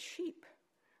size of a sheep,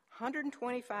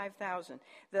 125,000.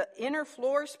 The inner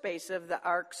floor space of the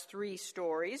ark's 3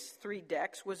 stories, 3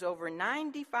 decks, was over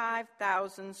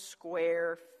 95,000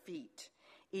 square feet.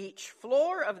 Each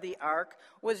floor of the ark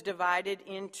was divided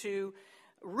into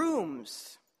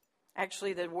rooms.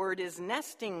 Actually, the word is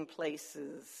nesting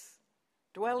places,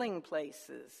 dwelling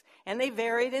places. And they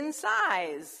varied in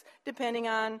size, depending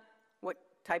on what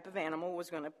type of animal was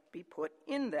going to be put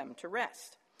in them to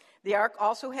rest. The ark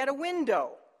also had a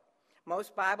window.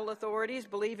 Most Bible authorities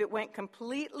believe it went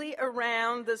completely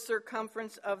around the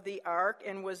circumference of the ark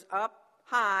and was up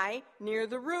high near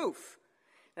the roof.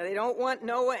 Now, they don't want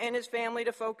Noah and his family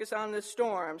to focus on the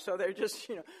storm, so they're just,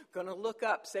 going to look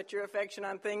up, set your affection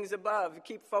on things above,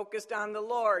 keep focused on the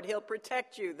Lord. He'll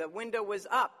protect you. The window was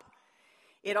up.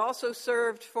 It also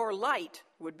served for light.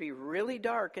 It would be really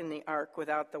dark in the ark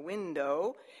without the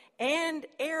window, and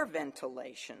air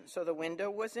ventilation. So the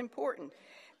window was important.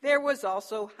 There was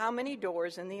also how many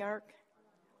doors in the ark?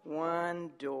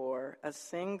 1 door, a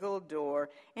single door.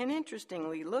 And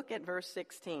interestingly, look at verse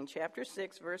 16, chapter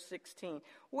 6, verse 16.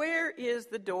 Where is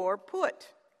the door put?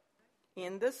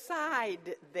 In the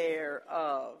side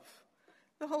thereof.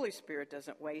 The Holy Spirit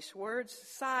doesn't waste words.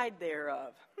 Side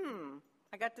thereof.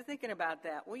 I got to thinking about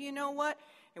that. Well, you know what?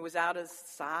 It was out of the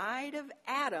side of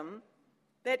Adam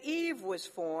that Eve was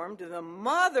formed, the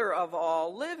mother of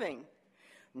all living.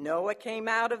 Noah came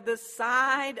out of the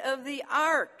side of the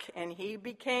ark, and he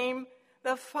became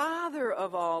the father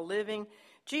of all living.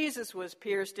 Jesus was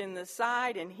pierced in the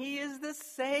side, and he is the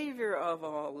Savior of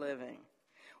all living.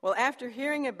 Well, after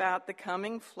hearing about the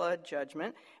coming flood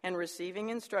judgment and receiving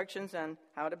instructions on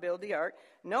how to build the ark,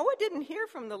 Noah didn't hear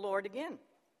from the Lord again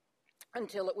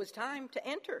until it was time to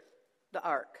enter the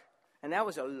ark. And that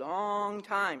was a long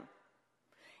time.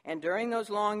 And during those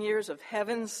long years of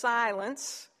heaven's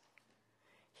silence,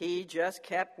 he just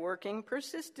kept working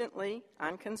persistently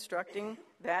on constructing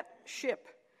that ship.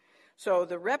 So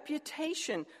the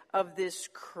reputation of this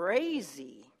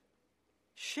crazy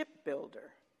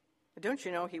shipbuilder, don't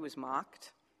you know he was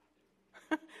mocked?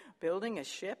 Building a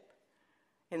ship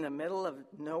in the middle of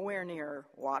nowhere near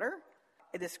water?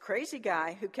 This crazy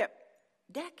guy who kept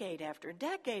decade after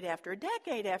decade after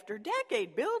decade after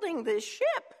decade building this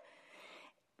ship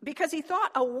because he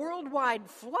thought a worldwide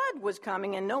flood was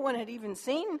coming and no one had even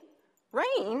seen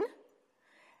rain.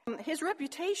 His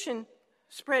reputation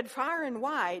spread far and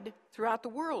wide throughout the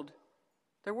world.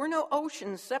 There were no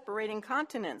oceans separating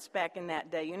continents back in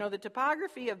that day. The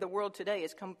topography of the world today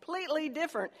is completely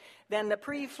different than the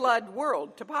pre-flood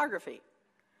world topography.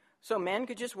 So men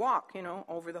could just walk,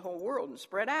 over the whole world and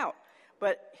spread out.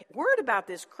 But word about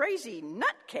this crazy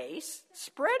nutcase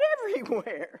spread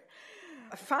everywhere.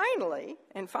 Finally,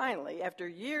 after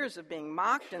years of being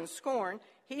mocked and scorned,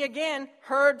 he again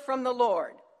heard from the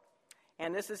Lord.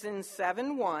 And this is in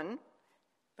 7:1.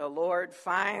 The Lord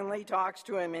finally talks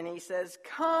to him and he says,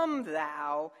 "Come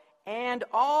thou and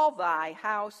all thy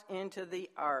house into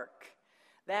the ark."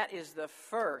 That is the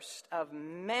first of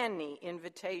many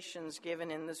invitations given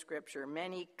in the scripture.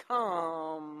 Many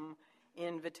come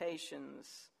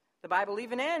invitations. The Bible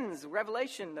even ends,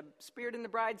 Revelation, the Spirit and the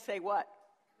bride say what?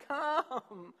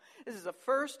 Come. This is the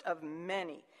first of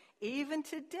many. Even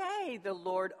today, the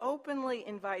Lord openly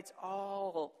invites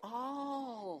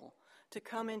all to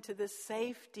come into the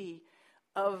safety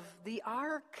of the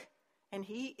ark. And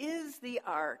he is the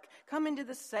ark. Come into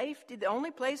the safety, the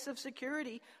only place of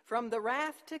security from the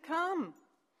wrath to come.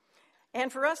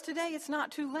 And for us today, it's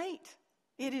not too late.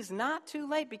 It is not too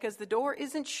late because the door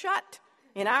isn't shut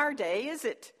in our day, is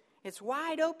it? It's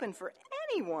wide open for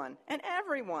anyone and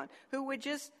everyone who would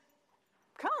just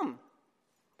come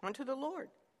unto the Lord.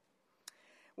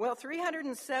 Well,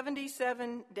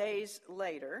 377 days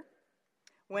later,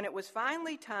 when it was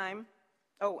finally time,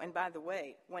 oh, and by the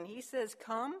way, when he says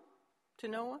come to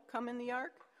Noah, come in the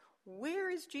ark, where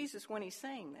is Jesus when he's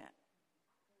saying that?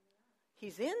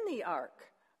 He's in the ark.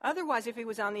 Otherwise, if he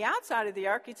was on the outside of the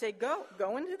ark, he'd say, go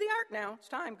into the ark now. It's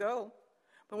time, go.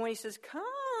 But when he says, come,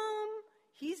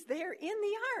 he's there in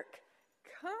the ark.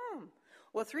 Come.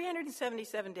 Well,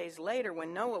 377 days later,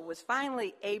 when Noah was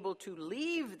finally able to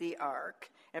leave the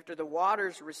ark after the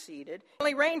waters receded, it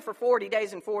only rained for 40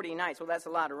 days and 40 nights. Well, that's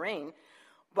a lot of rain.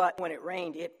 But when it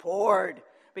rained, it poured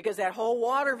because that whole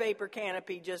water vapor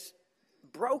canopy just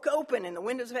broke open in the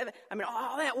windows of heaven. I mean,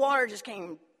 all that water just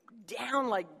came down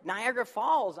like Niagara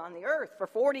Falls on the earth for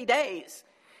 40 days.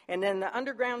 And then the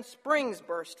underground springs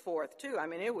burst forth, too. I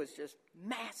mean, it was just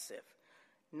massive.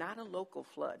 Not a local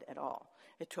flood at all.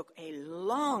 It took a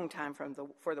long time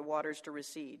for the waters to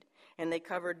recede. And they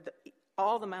covered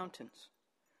all the mountains.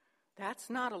 That's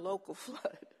not a local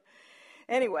flood.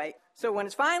 Anyway, so when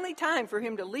it's finally time for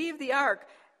him to leave the ark,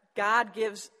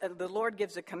 the Lord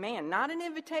gives a command. Not an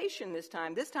invitation this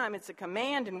time. This time it's a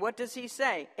command. And what does he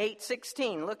say?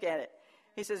 8:16, look at it.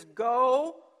 He says,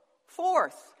 go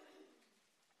forth.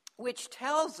 Which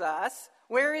tells us,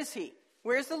 where is he?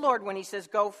 Where's the Lord when he says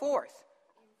go forth?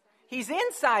 He's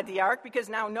inside the ark because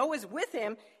now Noah's with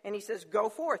him, and he says, go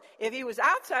forth. If he was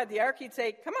outside the ark, he'd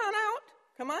say, come on out,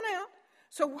 come on out.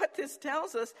 So what this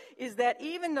tells us is that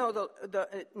even though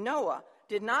Noah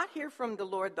did not hear from the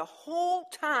Lord the whole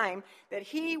time that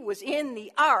he was in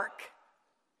the ark,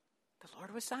 the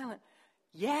Lord was silent.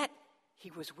 Yet he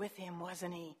was with him,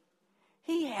 wasn't he?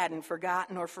 He hadn't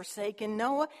forgotten or forsaken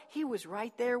Noah. He was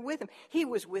right there with him. He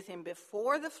was with him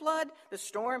before the flood, the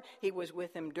storm. He was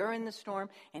with him during the storm,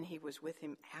 and he was with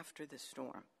him after the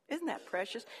storm. Isn't that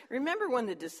precious? Remember when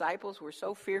the disciples were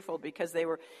so fearful because they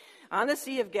were on the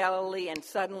Sea of Galilee and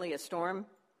suddenly a storm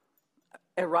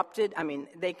erupted? I mean,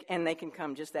 they can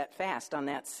come just that fast on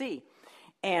that sea.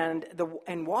 And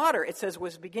water, it says,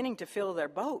 was beginning to fill their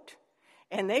boat.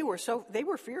 And they were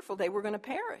fearful they were going to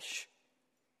perish.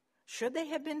 Should they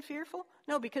have been fearful?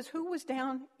 No, because who was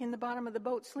down in the bottom of the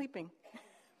boat sleeping?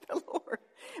 The Lord.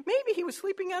 Maybe he was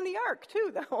sleeping on the ark,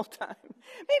 too, the whole time.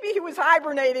 Maybe he was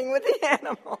hibernating with the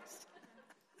animals.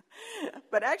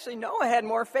 But actually, Noah had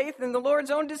more faith than the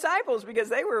Lord's own disciples because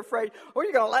they were afraid, are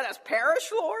you going to let us perish,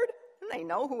 Lord? Didn't they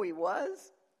know who he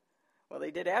was? Well,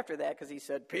 they did after that because he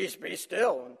said, peace, be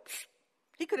still. And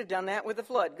he could have done that with the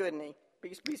flood, couldn't he?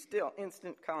 Peace, be still,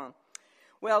 instant calm.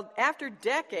 Well, after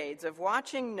decades of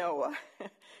watching Noah,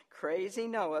 crazy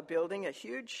Noah, building a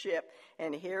huge ship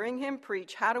and hearing him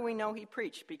preach, how do we know he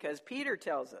preached? Because Peter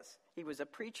tells us he was a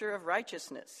preacher of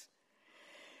righteousness.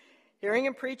 Hearing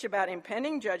him preach about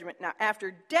impending judgment. Now,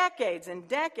 after decades and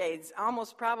decades,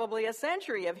 almost probably a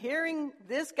century of hearing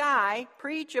this guy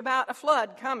preach about a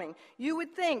flood coming, you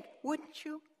would think, wouldn't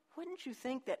you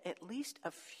think that at least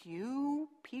a few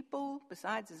people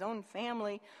besides his own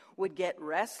family would get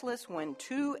restless when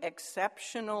two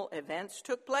exceptional events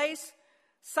took place?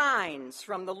 Signs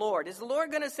from the Lord. Is the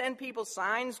Lord going to send people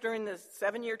signs during the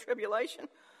 7-year tribulation?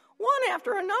 One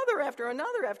after another, after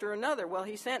another, after another. Well,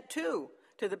 he sent two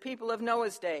to the people of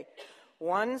Noah's day.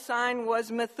 One sign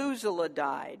was Methuselah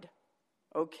died.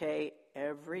 Okay,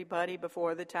 everybody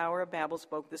before the Tower of Babel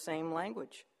spoke the same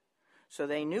language. So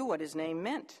they knew what his name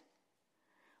meant.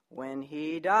 When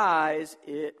he dies,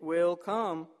 it will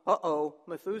come. Uh-oh,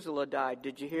 Methuselah died.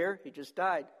 Did you hear? He just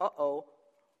died. Uh-oh.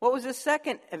 What was the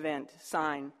second event,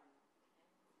 sign?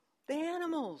 The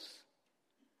animals.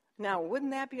 Now,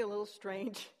 wouldn't that be a little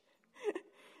strange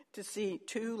to see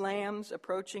 2 lambs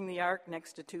approaching the ark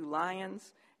next to 2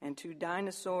 lions and 2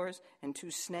 dinosaurs and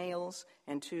 2 snails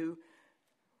and 2,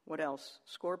 what else?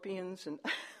 Scorpions and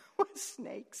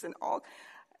snakes and all.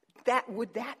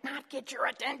 Would that not get your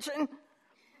attention?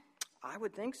 I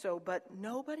would think so, but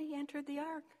nobody entered the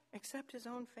ark except his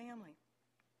own family.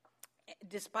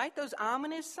 Despite those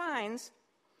ominous signs,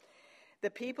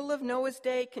 the people of Noah's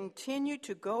day continued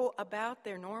to go about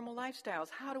their normal lifestyles.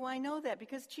 How do I know that?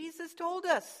 Because Jesus told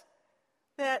us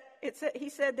that he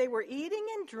said they were eating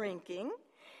and drinking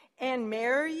and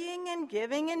marrying and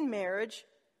giving in marriage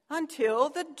until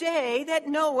the day that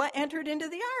Noah entered into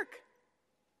the ark.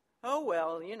 Oh,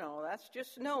 well, that's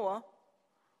just Noah.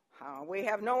 We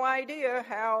have no idea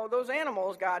how those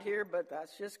animals got here, but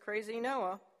that's just crazy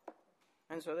Noah.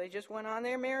 And so they just went on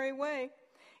their merry way.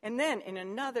 And then, in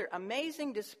another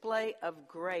amazing display of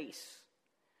grace,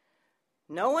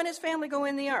 Noah and his family go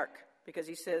in the ark because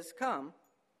he says, come.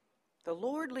 The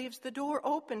Lord leaves the door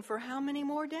open for how many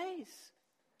more days?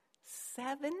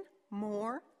 7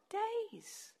 more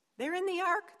days. They're in the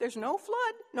ark. There's no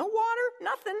flood, no water,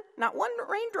 nothing, not one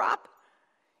raindrop.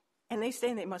 And they say,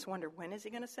 and they must wonder, when is he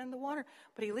going to send the water?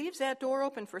 But he leaves that door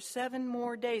open for 7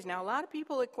 more days. Now, a lot of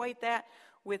people equate that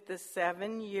with the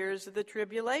 7 years of the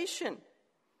tribulation,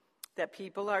 that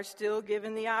people are still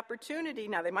given the opportunity.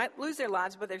 Now, they might lose their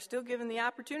lives, but they're still given the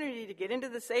opportunity to get into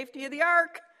the safety of the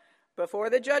ark before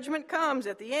the judgment comes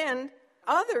at the end.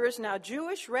 Others, now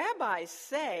Jewish rabbis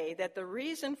say that the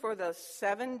reason for the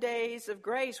 7 days of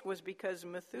grace was because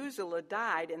Methuselah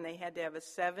died and they had to have a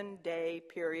 7-day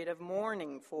period of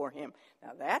mourning for him.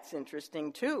 Now that's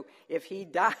interesting too, if he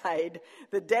died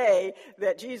the day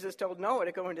that Jesus told Noah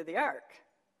to go into the ark.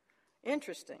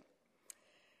 Interesting.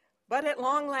 But at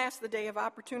long last the day of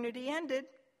opportunity ended.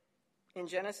 In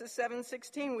Genesis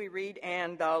 7:16 we read,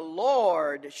 and the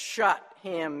Lord shut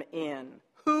him in.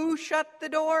 Who shut the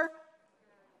door?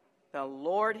 The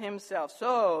Lord himself.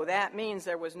 So that means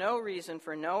there was no reason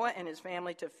for Noah and his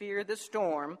family to fear the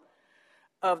storm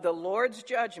of the Lord's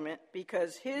judgment,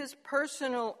 because his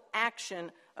personal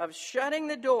action of shutting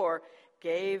the door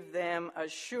gave them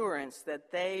assurance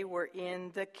that they were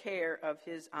in the care of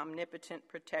his omnipotent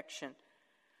protection.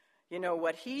 You know,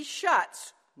 what he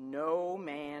shuts, no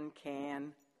man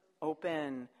can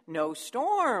open. No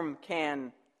storm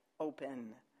can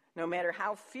open. No matter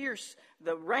how fierce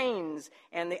the rains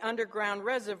and the underground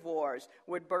reservoirs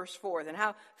would burst forth, and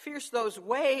how fierce those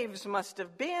waves must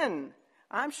have been.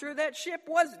 I'm sure that ship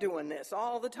was doing this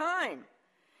all the time.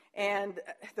 And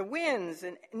the winds,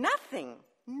 and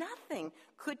nothing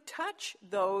could touch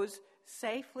those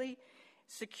safely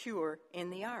secure in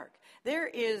the ark. There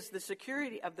is the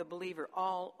security of the believer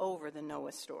all over the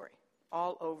Noah story,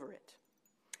 all over it.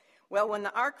 Well, when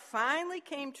the ark finally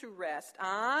came to rest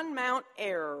on Mount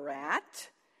Ararat,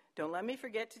 don't let me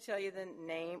forget to tell you the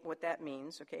name, what that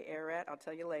means. Okay, Ararat, I'll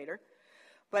tell you later.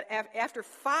 But after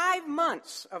 5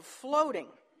 months of floating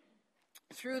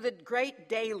through the great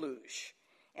deluge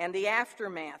and the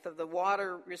aftermath of the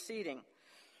water receding,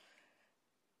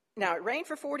 now it rained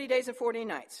for 40 days and 40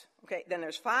 nights. Okay, then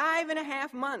there's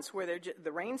 5.5 months where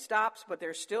the rain stops, but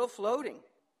they're still floating,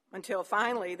 until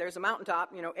finally there's a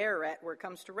mountaintop, Ararat, where it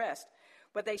comes to rest.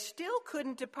 But they still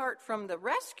couldn't depart from the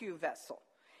rescue vessel.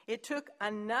 It took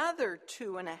another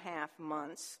 2.5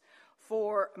 months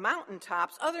for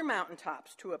other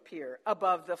mountaintops to appear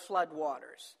above the flood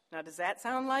waters. Now, does that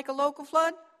sound like a local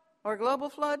flood or a global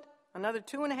flood? Another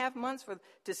 2.5 months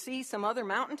to see some other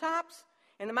mountaintops?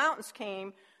 And the mountains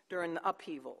came during the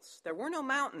upheavals. There were no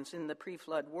mountains in the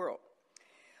pre-flood world.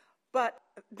 But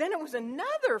then it was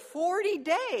another 40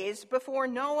 days before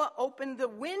Noah opened the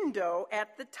window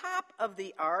at the top of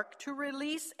the ark to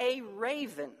release a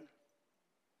raven,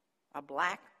 a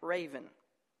black raven,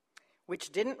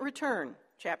 which didn't return.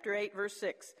 Chapter 8, verse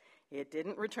 6. It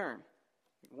didn't return.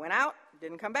 It went out,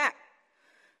 didn't come back.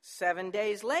 7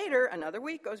 days later, another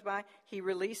week goes by, he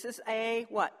releases a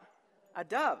what? A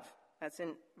dove. That's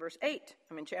in verse 8.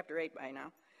 I'm in chapter 8 by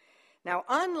now. Now,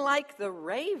 unlike the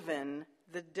raven,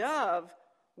 the dove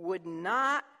would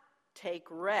not take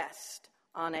rest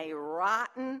on a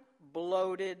rotten,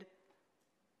 bloated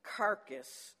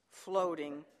carcass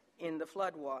floating in the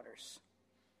floodwaters.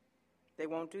 They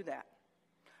won't do that.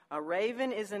 A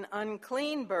raven is an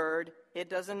unclean bird. It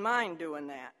doesn't mind doing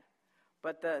that.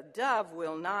 But the dove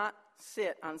will not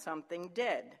sit on something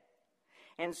dead.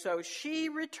 And so she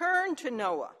returned to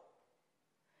Noah.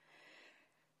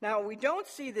 Now, we don't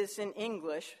see this in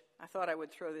English. I thought I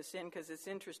would throw this in because it's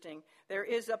interesting. There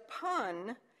is a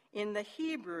pun in the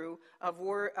Hebrew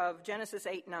of Genesis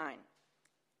 8:9.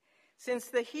 Since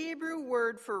the Hebrew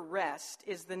word for rest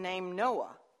is the name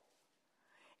Noah,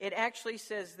 it actually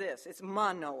says this. It's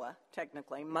manoah,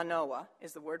 technically. Manoah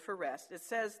is the word for rest. It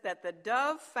says that the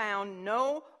dove found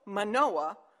no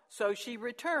manoah, so she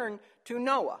returned to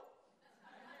Noah.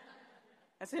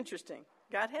 That's interesting.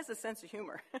 God has a sense of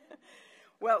humor.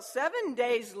 Well, 7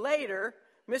 days later,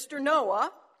 Mr.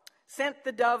 Noah sent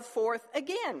the dove forth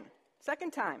again,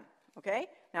 second time, okay?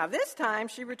 Now, this time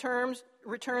she returns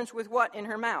with what in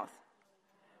her mouth?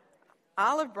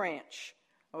 Olive branch,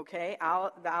 okay?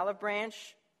 The olive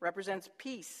branch represents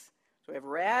peace. So we have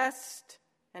rest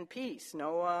and peace.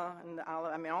 Noah and the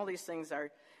olive, all these things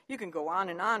you can go on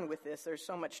and on with this. There's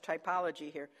so much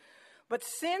typology here. But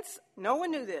since Noah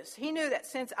knew this, he knew that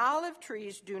since olive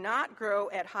trees do not grow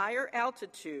at higher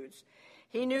altitudes,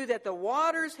 he knew that the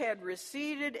waters had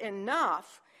receded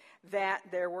enough that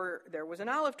there was an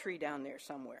olive tree down there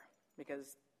somewhere,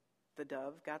 because the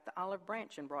dove got the olive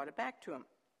branch and brought it back to him.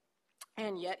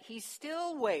 And yet he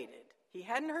still waited. He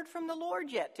hadn't heard from the Lord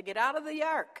yet to get out of the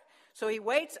ark. So he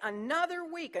waits another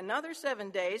week, another 7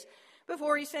 days,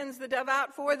 before he sends the dove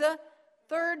out for the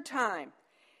third time.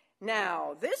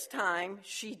 Now, this time,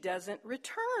 she doesn't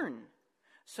return.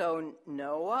 So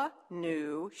Noah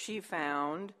knew she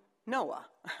found Noah.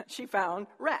 She found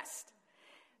rest.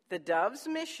 The dove's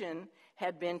mission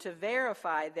had been to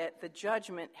verify that the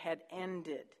judgment had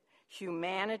ended.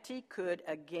 Humanity could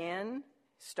again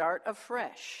start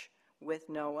afresh with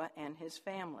Noah and his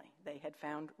family. They had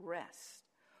found rest.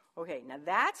 Okay, now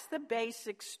that's the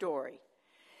basic story.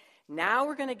 Now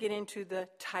we're going to get into the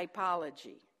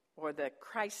typology, or the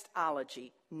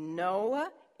Christology. Noah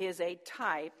is a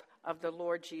type of the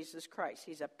Lord Jesus Christ.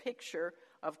 He's a picture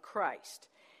of Christ.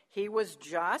 He was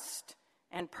just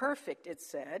and perfect, it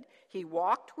said. He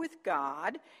walked with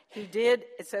God. He did,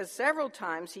 it says several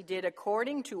times, he did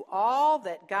according to all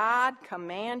that God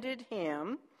commanded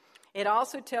him. It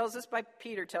also tells us,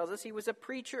 Peter tells us, he was a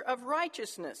preacher of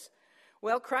righteousness.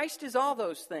 Well, Christ is all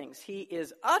those things. He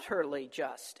is utterly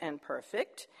just and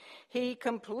perfect. He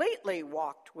completely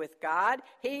walked with God.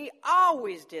 He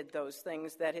always did those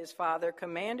things that his Father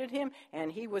commanded him,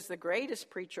 and he was the greatest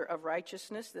preacher of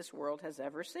righteousness this world has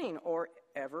ever seen or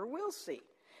ever will see.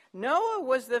 Noah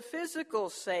was the physical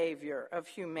Savior of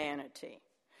humanity.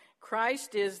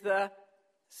 Christ is the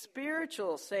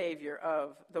spiritual Savior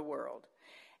of the world.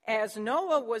 As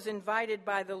Noah was invited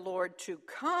by the Lord to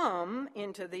come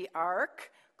into the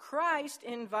ark, Christ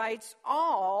invites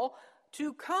all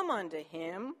to come unto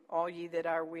him, all ye that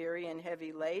are weary and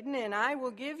heavy laden, and I will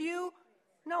give you,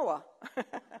 Noah,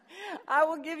 I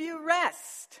will give you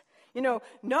rest. You know,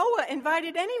 Noah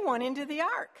invited anyone into the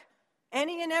ark,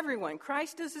 any and everyone.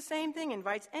 Christ does the same thing,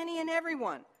 invites any and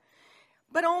everyone.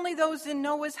 But only those in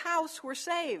Noah's house were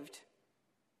saved.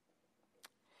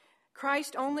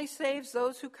 Christ only saves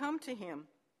those who come to him.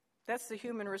 That's the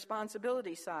human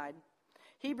responsibility side.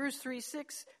 Hebrews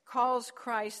 3:6 calls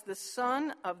Christ the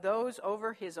son of those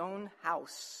over his own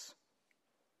house,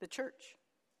 the church.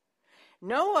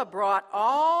 Noah brought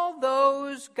all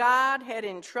those God had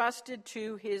entrusted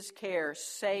to his care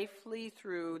safely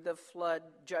through the flood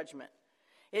judgment.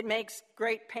 It makes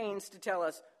great pains to tell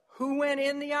us who went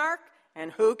in the ark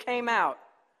and who came out.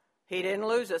 He didn't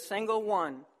lose a single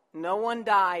one. No one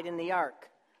died in the ark.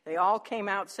 They all came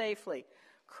out safely.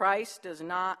 Christ does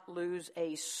not lose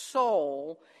a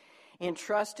soul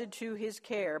entrusted to his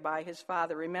care by his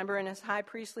Father. Remember in his high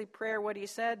priestly prayer what he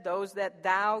said? Those that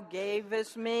thou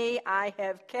gavest me I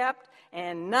have kept,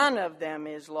 and none of them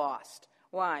is lost.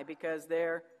 Why? Because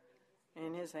they're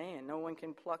in his hand. No one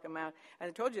can pluck them out. As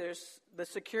I told you, there's the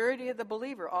security of the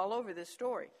believer all over this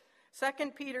story.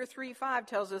 2 Peter 3:5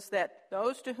 tells us that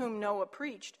those to whom Noah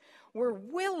preached were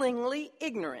willingly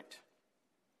ignorant.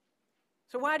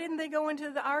 So why didn't they go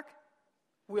into the ark?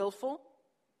 Willful,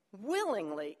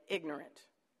 willingly ignorant.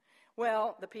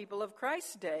 Well, the people of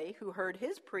Christ's day who heard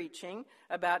his preaching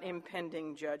about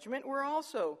impending judgment were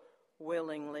also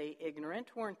willingly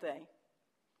ignorant, weren't they?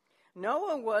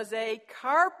 Noah was a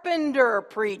carpenter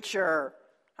preacher.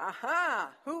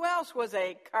 Aha! Who else was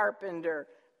a carpenter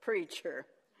preacher?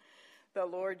 The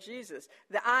Lord Jesus.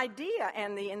 The idea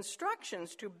and the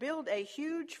instructions to build a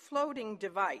huge floating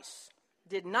device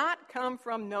did not come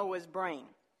from Noah's brain.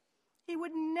 He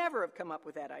would never have come up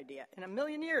with that idea in a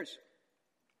million years.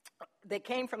 They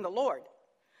came from the Lord.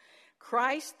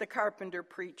 Christ, the carpenter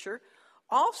preacher,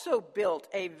 also built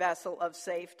a vessel of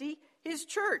safety, his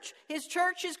church. His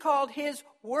church is called his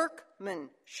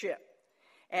workmanship.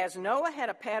 As Noah had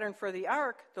a pattern for the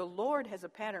ark, the Lord has a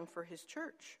pattern for his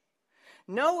church.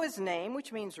 Noah's name,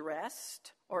 which means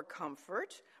rest or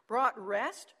comfort, brought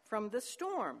rest from the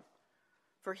storm.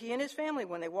 For he and his family,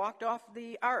 when they walked off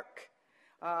the ark,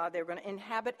 they were going to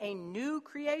inhabit a new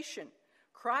creation.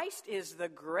 Christ is the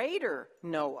greater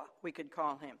Noah, we could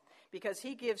call him, because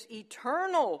he gives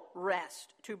eternal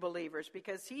rest to believers,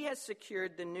 because he has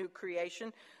secured the new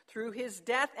creation through his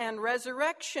death and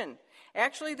resurrection.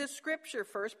 Actually, the scripture,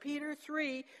 1 Peter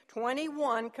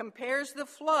 3:21, compares the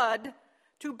flood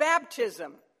to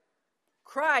baptism.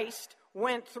 Christ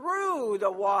went through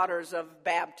the waters of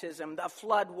baptism, the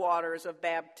flood waters of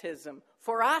baptism,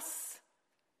 for us.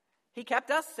 He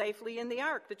kept us safely in the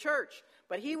ark, the church.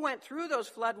 But he went through those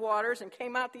flood waters and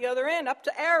came out the other end, up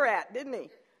to Ararat, didn't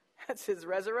he? That's his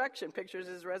resurrection, pictures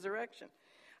his resurrection.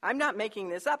 I'm not making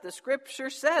this up. The scripture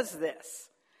says this.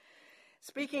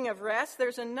 Speaking of rest,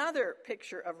 there's another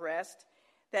picture of rest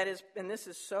that is, and this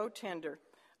is so tender.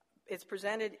 It's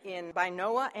presented by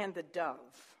Noah and the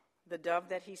dove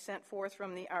that he sent forth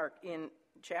from the ark. In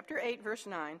chapter 8, verse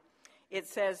 9, it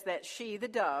says that she, the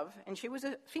dove, and she was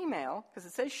a female, because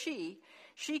it says she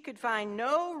could find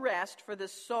no rest for the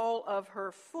sole of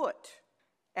her foot.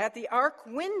 At the ark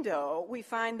window, we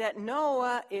find that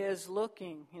Noah is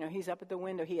looking. He's up at the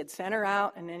window. He had sent her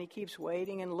out, and then he keeps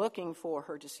waiting and looking for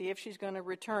her to see if she's going to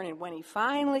return. And when he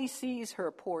finally sees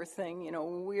her, poor thing,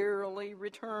 wearily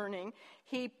returning,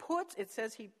 he put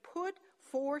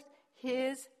forth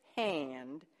his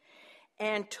hand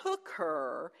and took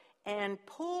her and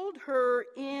pulled her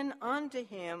in unto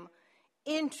him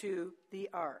into the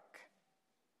ark.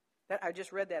 I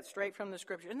just read that straight from the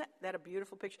scripture. Isn't that a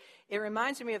beautiful picture? It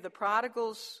reminds me of the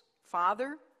prodigal's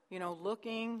father,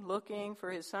 looking for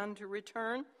his son to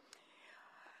return.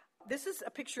 This is a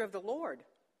picture of the Lord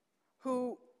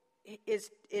who is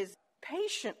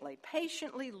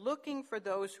patiently looking for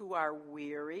those who are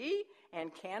weary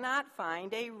and cannot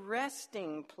find a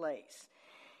resting place.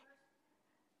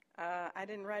 I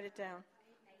didn't write it down.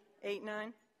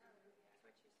 8:9.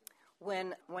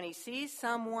 When he sees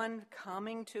someone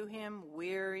coming to him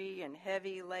weary and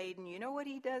heavy laden, you know what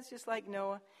he does, just like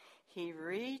Noah? He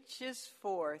reaches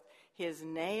forth his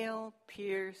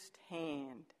nail-pierced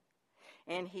hand,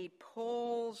 and he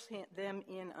pulls them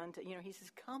in unto, he says,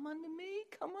 come unto me,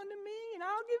 and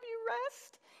I'll give you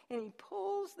rest. And he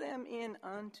pulls them in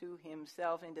unto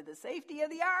himself into the safety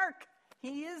of the ark.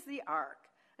 He is the ark.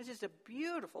 It's just a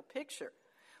beautiful picture.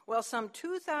 Well, some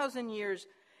 2,000 years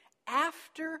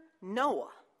after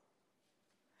Noah.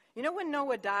 When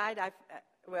Noah died?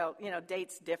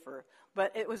 Dates differ,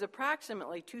 but it was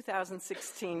approximately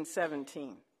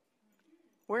 2016-17.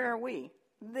 Where are we?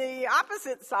 The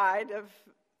opposite side of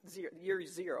year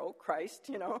zero,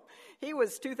 Christ, He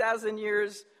was 2,000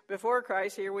 years before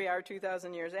Christ. Here we are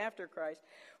 2,000 years after Christ.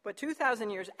 But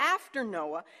 2,000 years after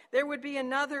Noah, there would be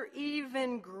another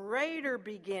even greater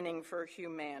beginning for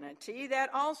humanity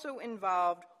that also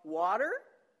involved water,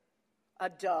 a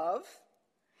dove,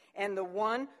 and the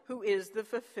one who is the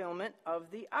fulfillment of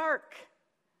the ark.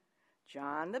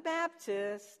 John the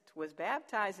Baptist was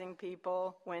baptizing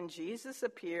people when Jesus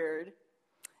appeared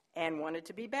and wanted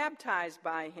to be baptized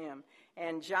by him.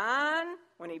 And John,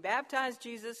 when he baptized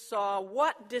Jesus, saw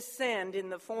what descend in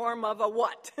the form of a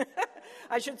what?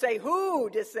 I should say,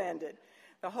 who descended?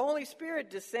 The Holy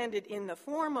Spirit descended in the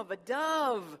form of a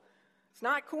dove. It's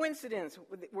not coincidence.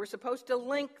 We're supposed to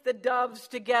link the doves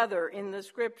together in the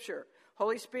scripture.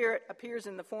 Holy Spirit appears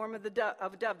in the form of a dove,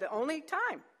 the only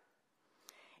time.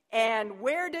 And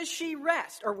where does she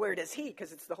rest? Or where does he?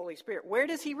 Because it's the Holy Spirit. Where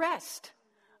does he rest?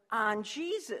 On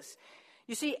Jesus.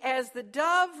 You see, as the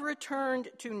dove returned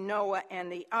to Noah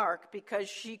and the ark because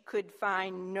she could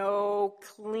find no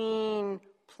clean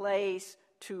place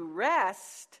to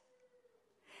rest,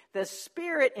 the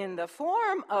Spirit in the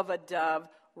form of a dove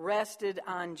rested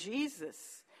on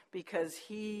Jesus because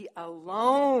he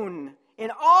alone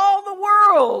in all the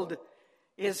world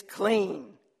is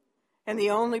clean. And the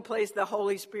only place the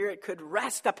Holy Spirit could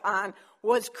rest upon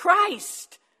was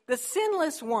Christ, the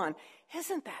sinless one.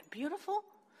 Isn't that beautiful?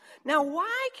 Now,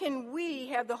 why can we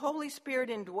have the Holy Spirit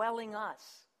indwelling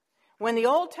us when the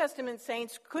Old Testament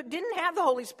saints didn't have the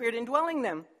Holy Spirit indwelling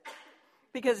them?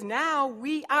 Because now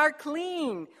we are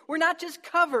clean. We're not just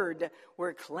covered,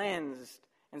 we're cleansed.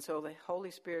 And so the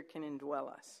Holy Spirit can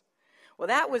indwell us. Well,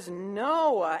 that was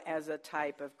Noah as a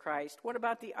type of Christ. What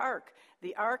about the ark?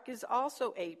 The ark is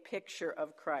also a picture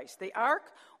of Christ. The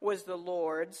ark was the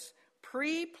Lord's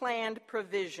pre-planned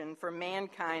provision for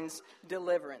mankind's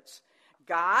deliverance.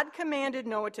 God commanded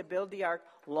Noah to build the ark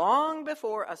long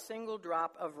before a single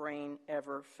drop of rain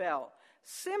ever fell.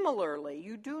 Similarly,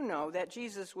 you do know that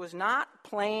Jesus was not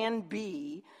plan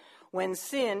B when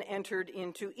sin entered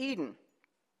into Eden.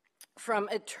 From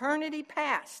eternity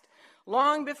past,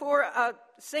 long before a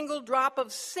single drop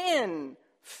of sin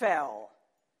fell,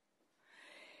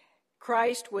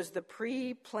 Christ was the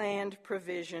pre-planned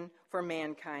provision for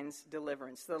mankind's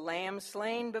deliverance, the lamb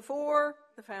slain before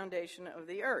the foundation of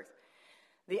the earth.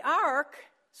 The ark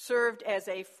served as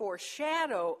a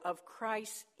foreshadow of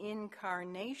Christ's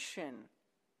incarnation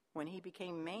when he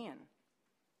became man,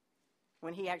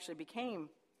 when he actually became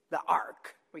the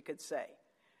ark, we could say.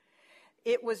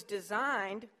 It was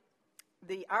designed,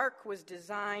 the ark was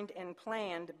designed and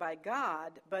planned by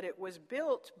God, but it was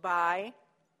built by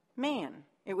man.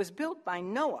 It was built by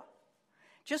Noah.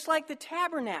 Just like the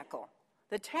tabernacle.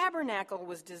 The tabernacle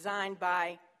was designed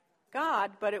by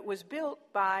God, but it was built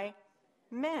by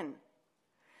men.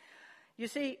 You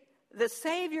see, the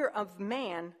Savior of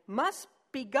man must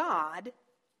be God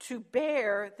to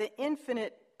bear the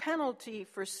infinite penalty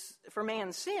for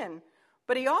man's sin,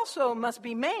 but he also must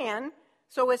be man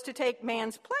so as to take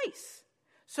man's place.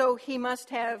 So he must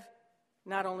have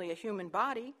not only a human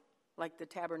body, like the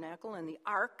tabernacle and the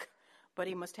ark, but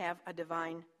he must have a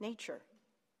divine nature.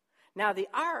 Now, the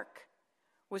ark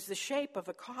was the shape of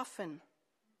a coffin.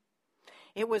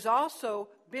 It was also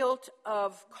built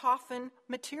of coffin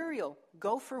material,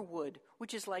 gopher wood,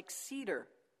 which is like cedar.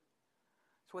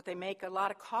 It's what they make a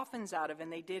lot of coffins out of,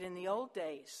 and they did in the old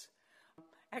days.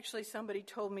 Actually, somebody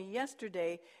told me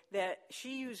yesterday that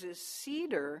she uses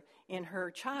cedar in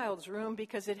her child's room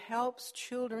because it helps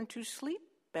children to sleep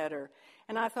better.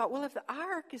 And I thought, well, if the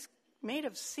ark is made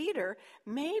of cedar,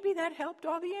 maybe that helped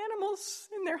all the animals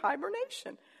in their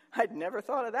hibernation. I'd never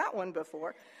thought of that one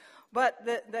before. But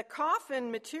the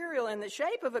coffin material and the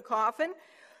shape of a coffin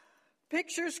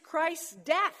pictures Christ's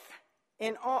death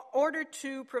in order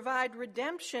to provide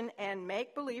redemption and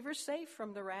make believers safe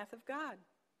from the wrath of God.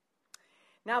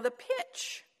 Now, the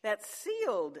pitch that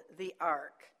sealed the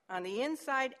ark on the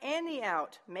inside and the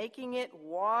out, making it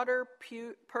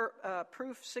waterproof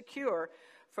secure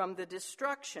from the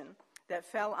destruction that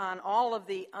fell on all of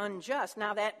the unjust.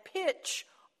 Now, that pitch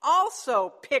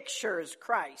also pictures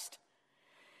Christ.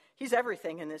 He's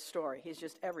everything in this story. He's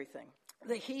just everything.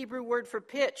 The Hebrew word for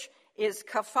pitch is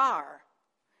kafar.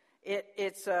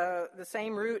 It's the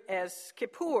same root as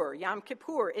Kippur, Yom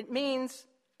Kippur. It means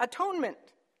atonement.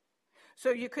 So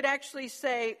you could actually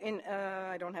say,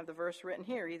 I don't have the verse written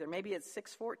here either, maybe it's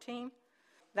 6:14.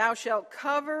 Thou shalt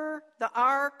cover the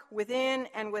ark within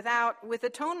and without with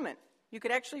atonement. You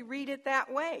could actually read it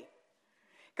that way.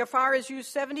 Kafar is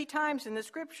used 70 times in the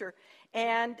scripture,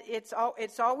 and it's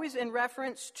always in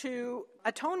reference to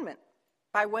atonement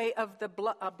by way of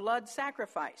a blood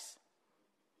sacrifice.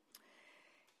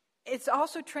 It's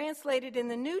also translated in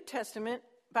the New Testament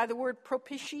by the word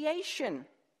propitiation,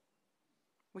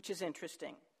 which is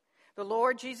interesting. The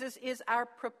Lord Jesus is our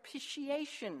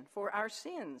propitiation for our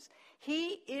sins.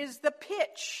 He is the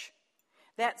pitch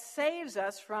that saves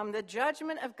us from the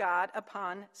judgment of God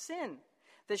upon sin.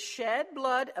 The shed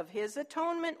blood of his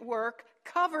atonement work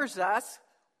covers us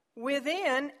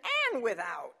within and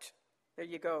without. There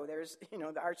you go. There's,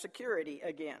 our security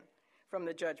again from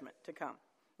the judgment to come.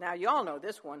 Now, you all know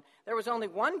this one. There was only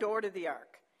one door to the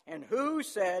ark. And who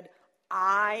said,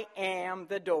 I am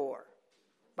the door?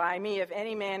 By me, if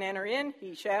any man enter in,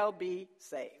 he shall be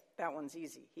saved. That one's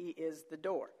easy. He is the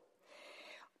door.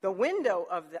 The window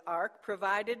of the ark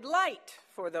provided light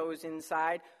for those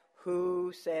inside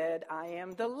who said, I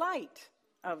am the light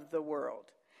of the world.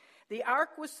 The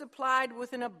ark was supplied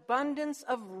with an abundance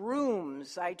of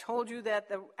rooms. I told you that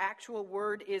the actual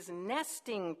word is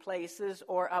nesting places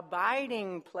or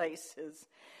abiding places.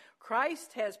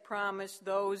 Christ has promised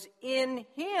those in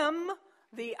him,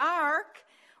 the ark,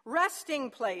 resting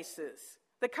places.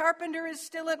 The carpenter is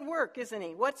still at work, isn't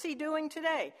he? What's he doing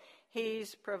today?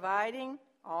 He's providing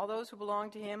all those who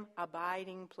belong to him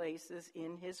abiding places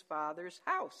in his Father's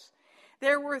house.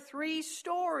 There were 3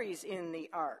 stories in the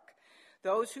ark.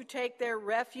 Those who take their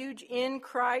refuge in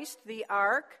Christ, the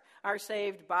ark, are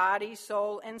saved body,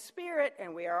 soul, and spirit,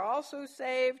 and we are also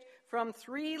saved from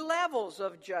 3 levels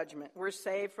of judgment. We're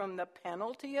saved from the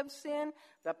penalty of sin,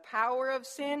 the power of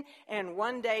sin, and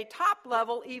one day, top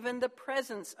level, even the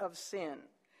presence of sin.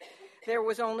 There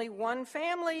was only one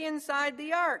family inside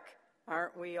the ark.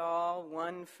 Aren't we all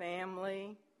one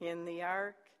family in the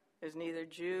ark? There's neither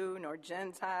Jew nor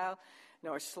Gentile,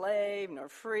 nor slave, nor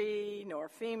free, nor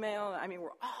female. I mean, we're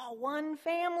all one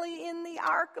family in the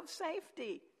ark of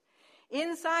safety.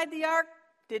 Inside the ark,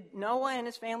 did Noah and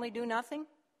his family do nothing?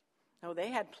 No, they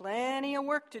had plenty of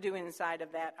work to do inside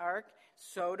of that ark.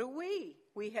 So do we.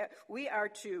 We are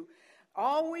to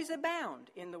always abound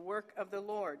in the work of the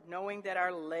Lord, knowing that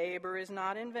our labor is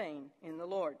not in vain in the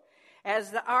Lord.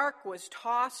 As the ark was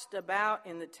tossed about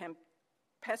in the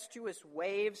tempestuous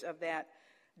waves of that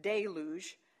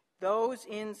deluge, those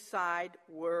inside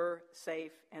were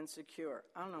safe and secure.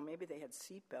 I don't know, maybe they had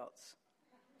seatbelts.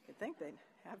 You'd think they'd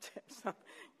have to have some,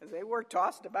 because they were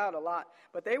tossed about a lot,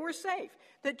 but they were safe.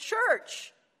 The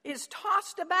church is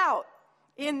tossed about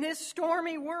in this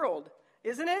stormy world,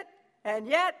 isn't it? And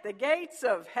yet the gates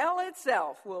of hell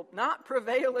itself will not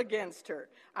prevail against her.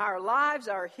 Our lives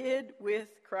are hid with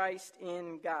Christ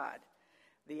in God.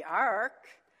 The ark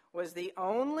was the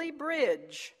only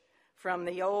bridge from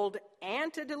the old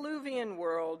antediluvian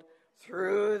world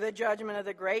through the judgment of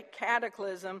the great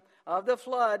cataclysm of the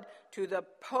flood to the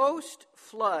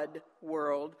post-flood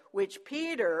world, which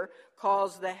Peter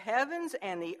calls the heavens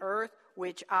and the earth,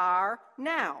 which are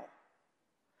now.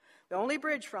 The only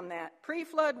bridge from that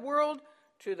pre-flood world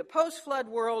to the post-flood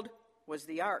world was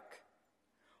the ark.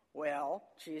 Well,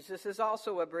 Jesus is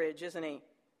also a bridge, isn't he? In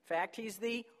fact, he's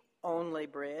the only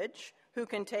bridge who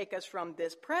can take us from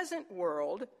this present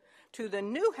world to the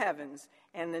new heavens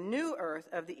and the new earth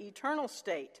of the eternal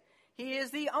state. He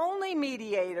is the only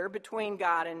mediator between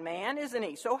God and man, isn't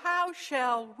he? So how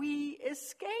shall we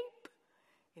escape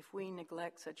if we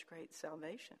neglect such great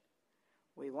salvation?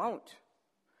 We won't.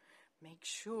 Make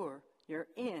sure you're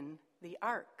in the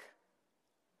ark.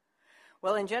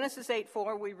 Well, in Genesis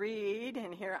 8:4, we read,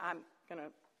 and here I'm going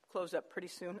to close up pretty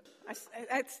soon.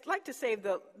 I'd like to save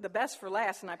the best for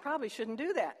last, and I probably shouldn't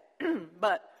do that.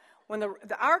 But when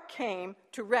the ark came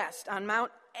to rest on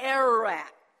Mount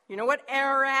Ararat, you know what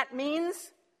Ararat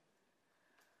means?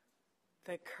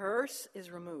 The curse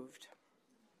is removed.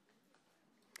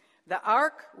 The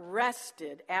ark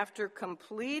rested after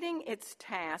completing its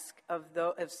task of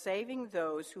saving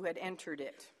those who had entered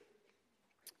it.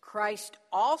 Christ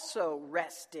also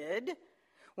rested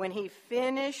when he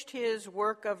finished his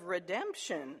work of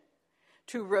redemption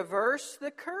to reverse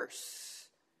the curse,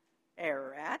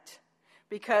 Ararat,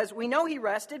 because we know he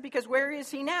rested, because where is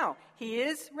he now? He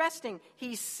is resting.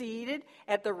 He's seated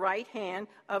at the right hand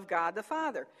of God the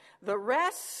Father. The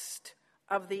rest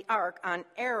of the ark on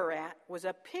Ararat was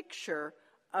a picture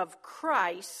of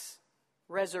Christ's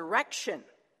resurrection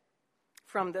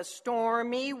from the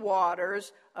stormy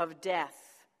waters of death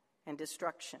and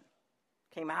destruction.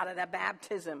 Came out of the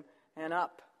baptism and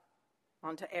up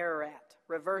onto Ararat,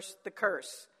 reversed the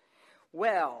curse.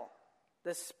 Well,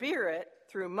 the Spirit,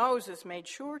 through Moses, made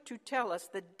sure to tell us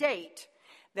the date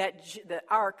that the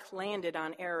ark landed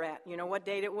on Ararat. You know what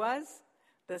date it was?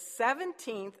 The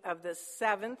 17th of the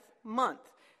 7th month.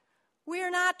 We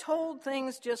are not told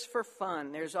things just for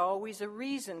fun. There's always a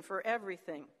reason for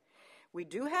everything. We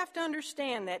do have to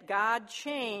understand that God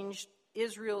changed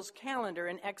Israel's calendar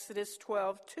in Exodus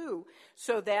 12:2,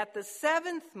 so that the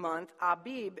 7th month,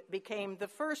 Abib, became the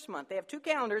first month. They have two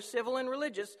calendars, civil and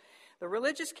religious. The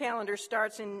religious calendar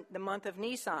starts in the month of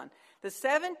Nisan. The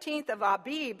 17th of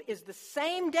Abib is the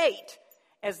same date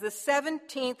as the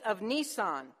 17th of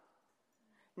Nisan.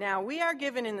 Now, we are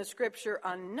given in the Scripture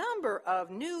a number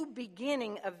of new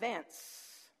beginning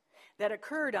events that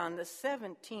occurred on the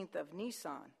 17th of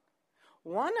Nisan.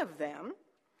 One of them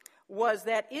was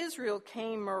that Israel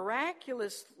came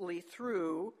miraculously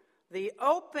through the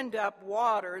opened up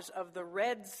waters of the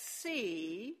Red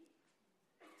Sea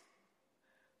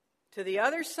to the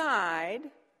other side.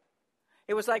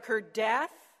 It was like her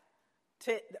death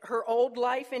to her old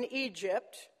life in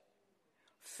Egypt.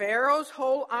 Pharaoh's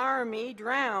whole army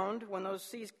drowned when those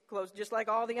seas closed, just like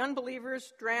all the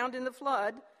unbelievers drowned in the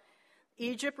flood.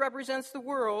 Egypt represents the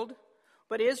world,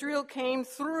 but Israel came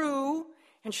through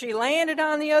and she landed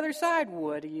on the other side.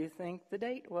 What do you think the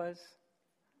date was?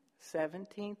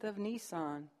 17th of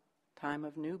Nisan, time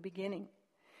of new beginning.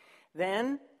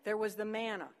 Then there was the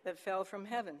manna that fell from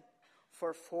heaven.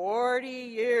 For 40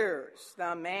 years,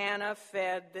 the manna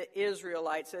fed the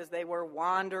Israelites as they were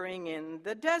wandering in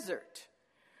the desert.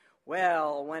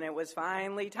 Well, when it was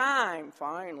finally time,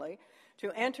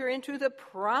 to enter into the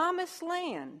promised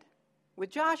land with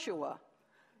Joshua,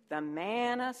 the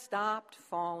manna stopped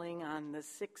falling on the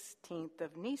 16th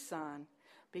of Nisan,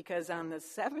 because on the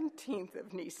 17th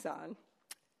of Nisan,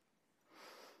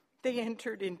 they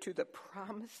entered into the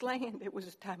promised land. It was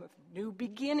a time of new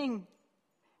beginning.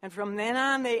 And from then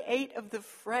on, they ate of the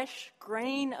fresh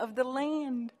grain of the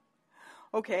land.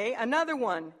 Okay, another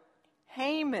one.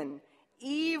 Haman,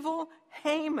 evil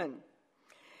Haman,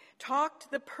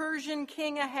 talked the Persian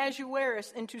king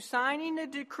Ahasuerus into signing a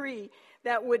decree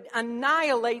that would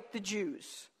annihilate the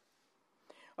Jews.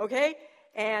 Okay?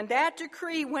 And that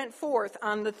decree went forth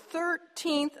on the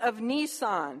 13th of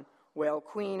Nisan. Well,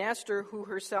 Queen Esther, who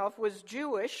herself was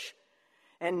Jewish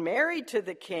and married to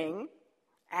the king,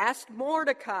 asked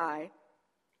Mordecai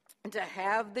to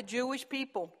have the Jewish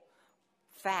people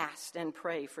fast and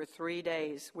pray for 3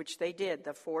 days, which they did,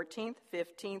 the 14th,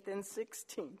 15th, and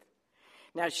 16th.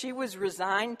 Now, she was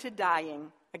resigned to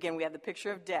dying. Again, we have the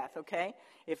picture of death, okay?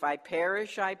 If I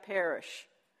perish, I perish.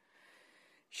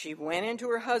 She went into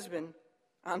her husband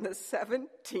on the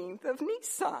 17th of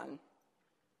Nisan.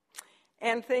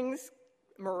 And things,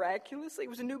 miraculously, it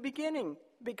was a new beginning.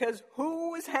 Because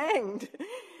who was hanged?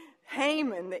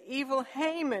 Haman, the evil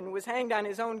Haman, was hanged on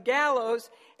his own gallows,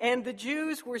 and the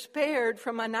Jews were spared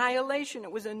from annihilation.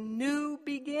 It was a new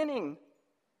beginning.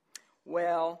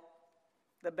 Well,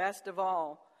 the best of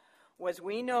all was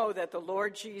we know that the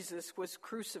Lord Jesus was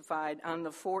crucified on the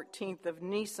 14th of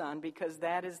Nisan, because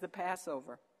that is the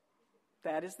Passover.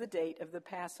 That is the date of the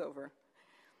Passover.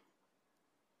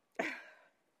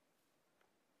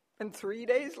 And 3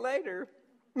 days later,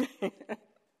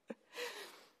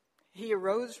 he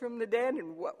arose from the dead,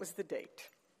 and what was the date?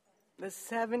 The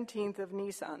 17th of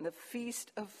Nisan, the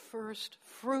Feast of First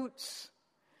Fruits,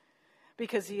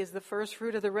 because he is the first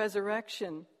fruit of the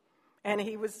resurrection. And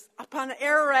he was up on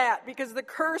Ararat because the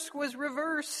curse was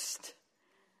reversed.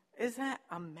 Isn't that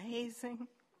amazing?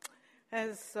 That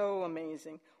is so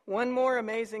amazing. One more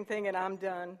amazing thing and I'm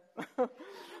done.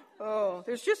 Oh,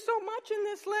 there's just so much in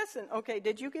this lesson. Okay,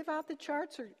 did you give out the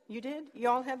charts? Or you did? You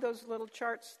all have those little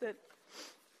charts that,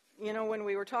 when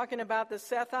we were talking about the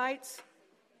Sethites?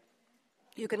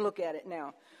 You can look at it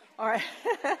now. All right.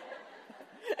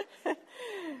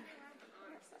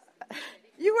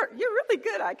 You're really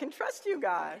good. I can trust you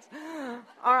guys.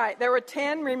 All right, there were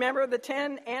 10. Remember the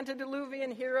 10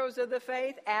 antediluvian heroes of the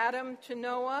faith, Adam to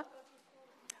Noah?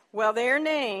 Well, their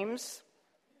names,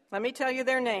 let me tell you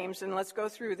their names, and let's go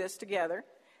through this together.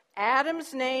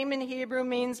 Adam's name in Hebrew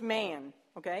means man,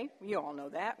 okay? You all know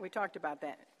that. We talked about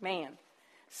that, man.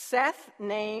 Seth,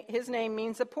 his name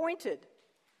means appointed.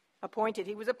 Appointed.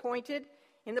 He was appointed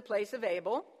in the place of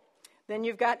Abel. Then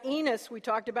you've got Enos. We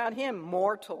talked about him,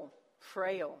 mortal.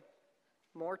 Frail,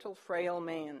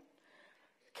 man.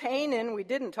 Canaan, we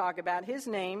didn't talk about. His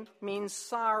name means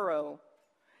sorrow.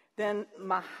 Then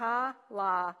Mahalaleel,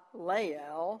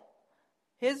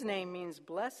 his name means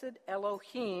blessed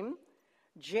Elohim.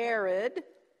 Jared,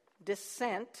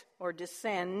 descent or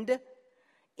descend.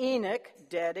 Enoch,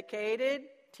 dedicated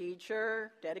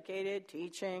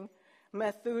teaching.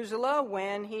 Methuselah,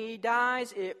 when he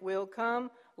dies, it will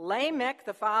come. Lamech,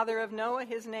 the father of Noah,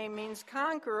 his name means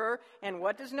conqueror. And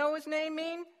what does Noah's name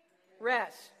mean?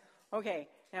 Rest. Okay,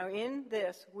 now in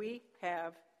this we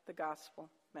have the gospel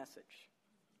message.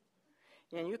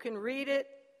 And you can read it.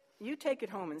 You take it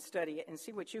home and study it and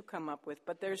see what you come up with.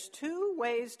 But there's two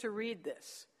ways to read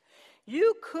this.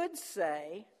 You could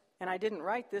say, and I didn't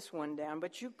write this one down,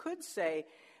 but you could say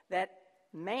that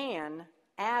man,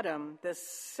 Adam, the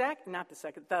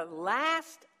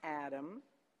last Adam,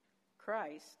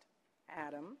 Christ,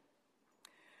 Adam,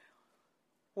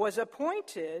 was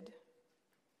appointed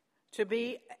to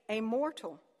be a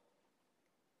mortal,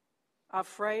 a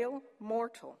frail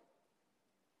mortal,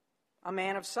 a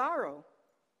man of sorrow.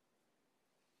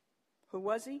 Who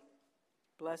was he?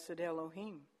 Blessed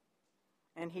Elohim.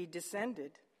 And he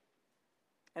descended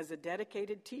as a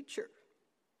dedicated teacher.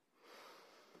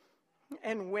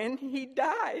 And when he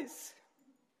dies,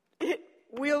 it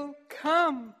will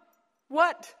come.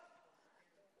 What?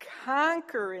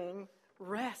 Conquering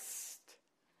rest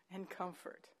and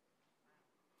comfort.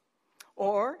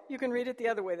 Or you can read it the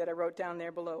other way that I wrote down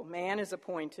there below. Man is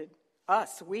appointed.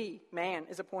 Man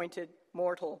is appointed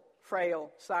mortal,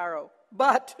 frail, sorrow.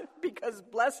 But because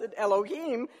blessed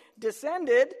Elohim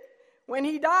descended, when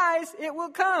he dies, it will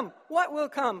come. What will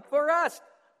come for us?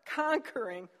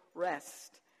 Conquering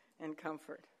rest and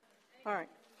comfort. All right.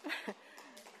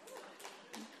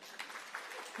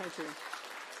 Thank you.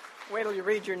 Wait till you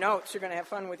read your notes. You're going to have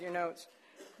fun with your notes.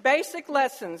 Basic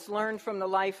lessons learned from the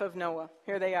life of Noah.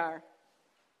 Here they are.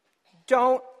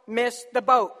 Don't miss the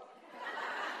boat.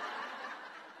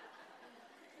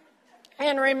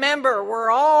 And remember,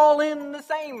 we're all in the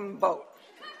same boat.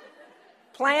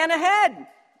 Plan ahead.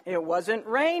 It wasn't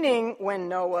raining when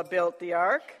Noah built the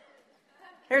ark.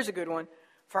 Here's a good one.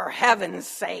 For heaven's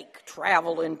sake,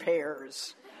 travel in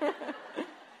pairs.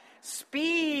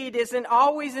 Speed isn't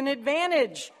always an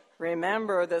advantage.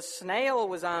 Remember, the snail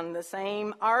was on the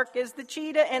same ark as the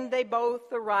cheetah, and they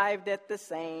both arrived at the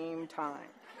same time.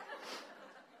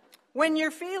 When you're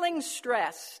feeling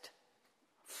stressed,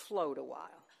 float a while.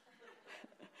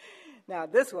 Now,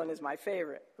 this one is my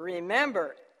favorite.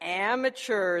 Remember,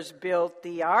 amateurs built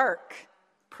the ark.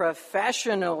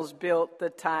 Professionals built the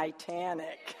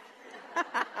Titanic.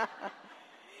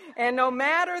 And no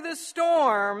matter the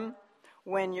storm,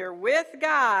 when you're with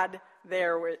God,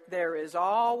 there is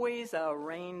always a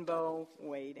rainbow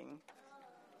waiting.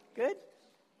 Good?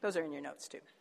 Those are in your notes, too.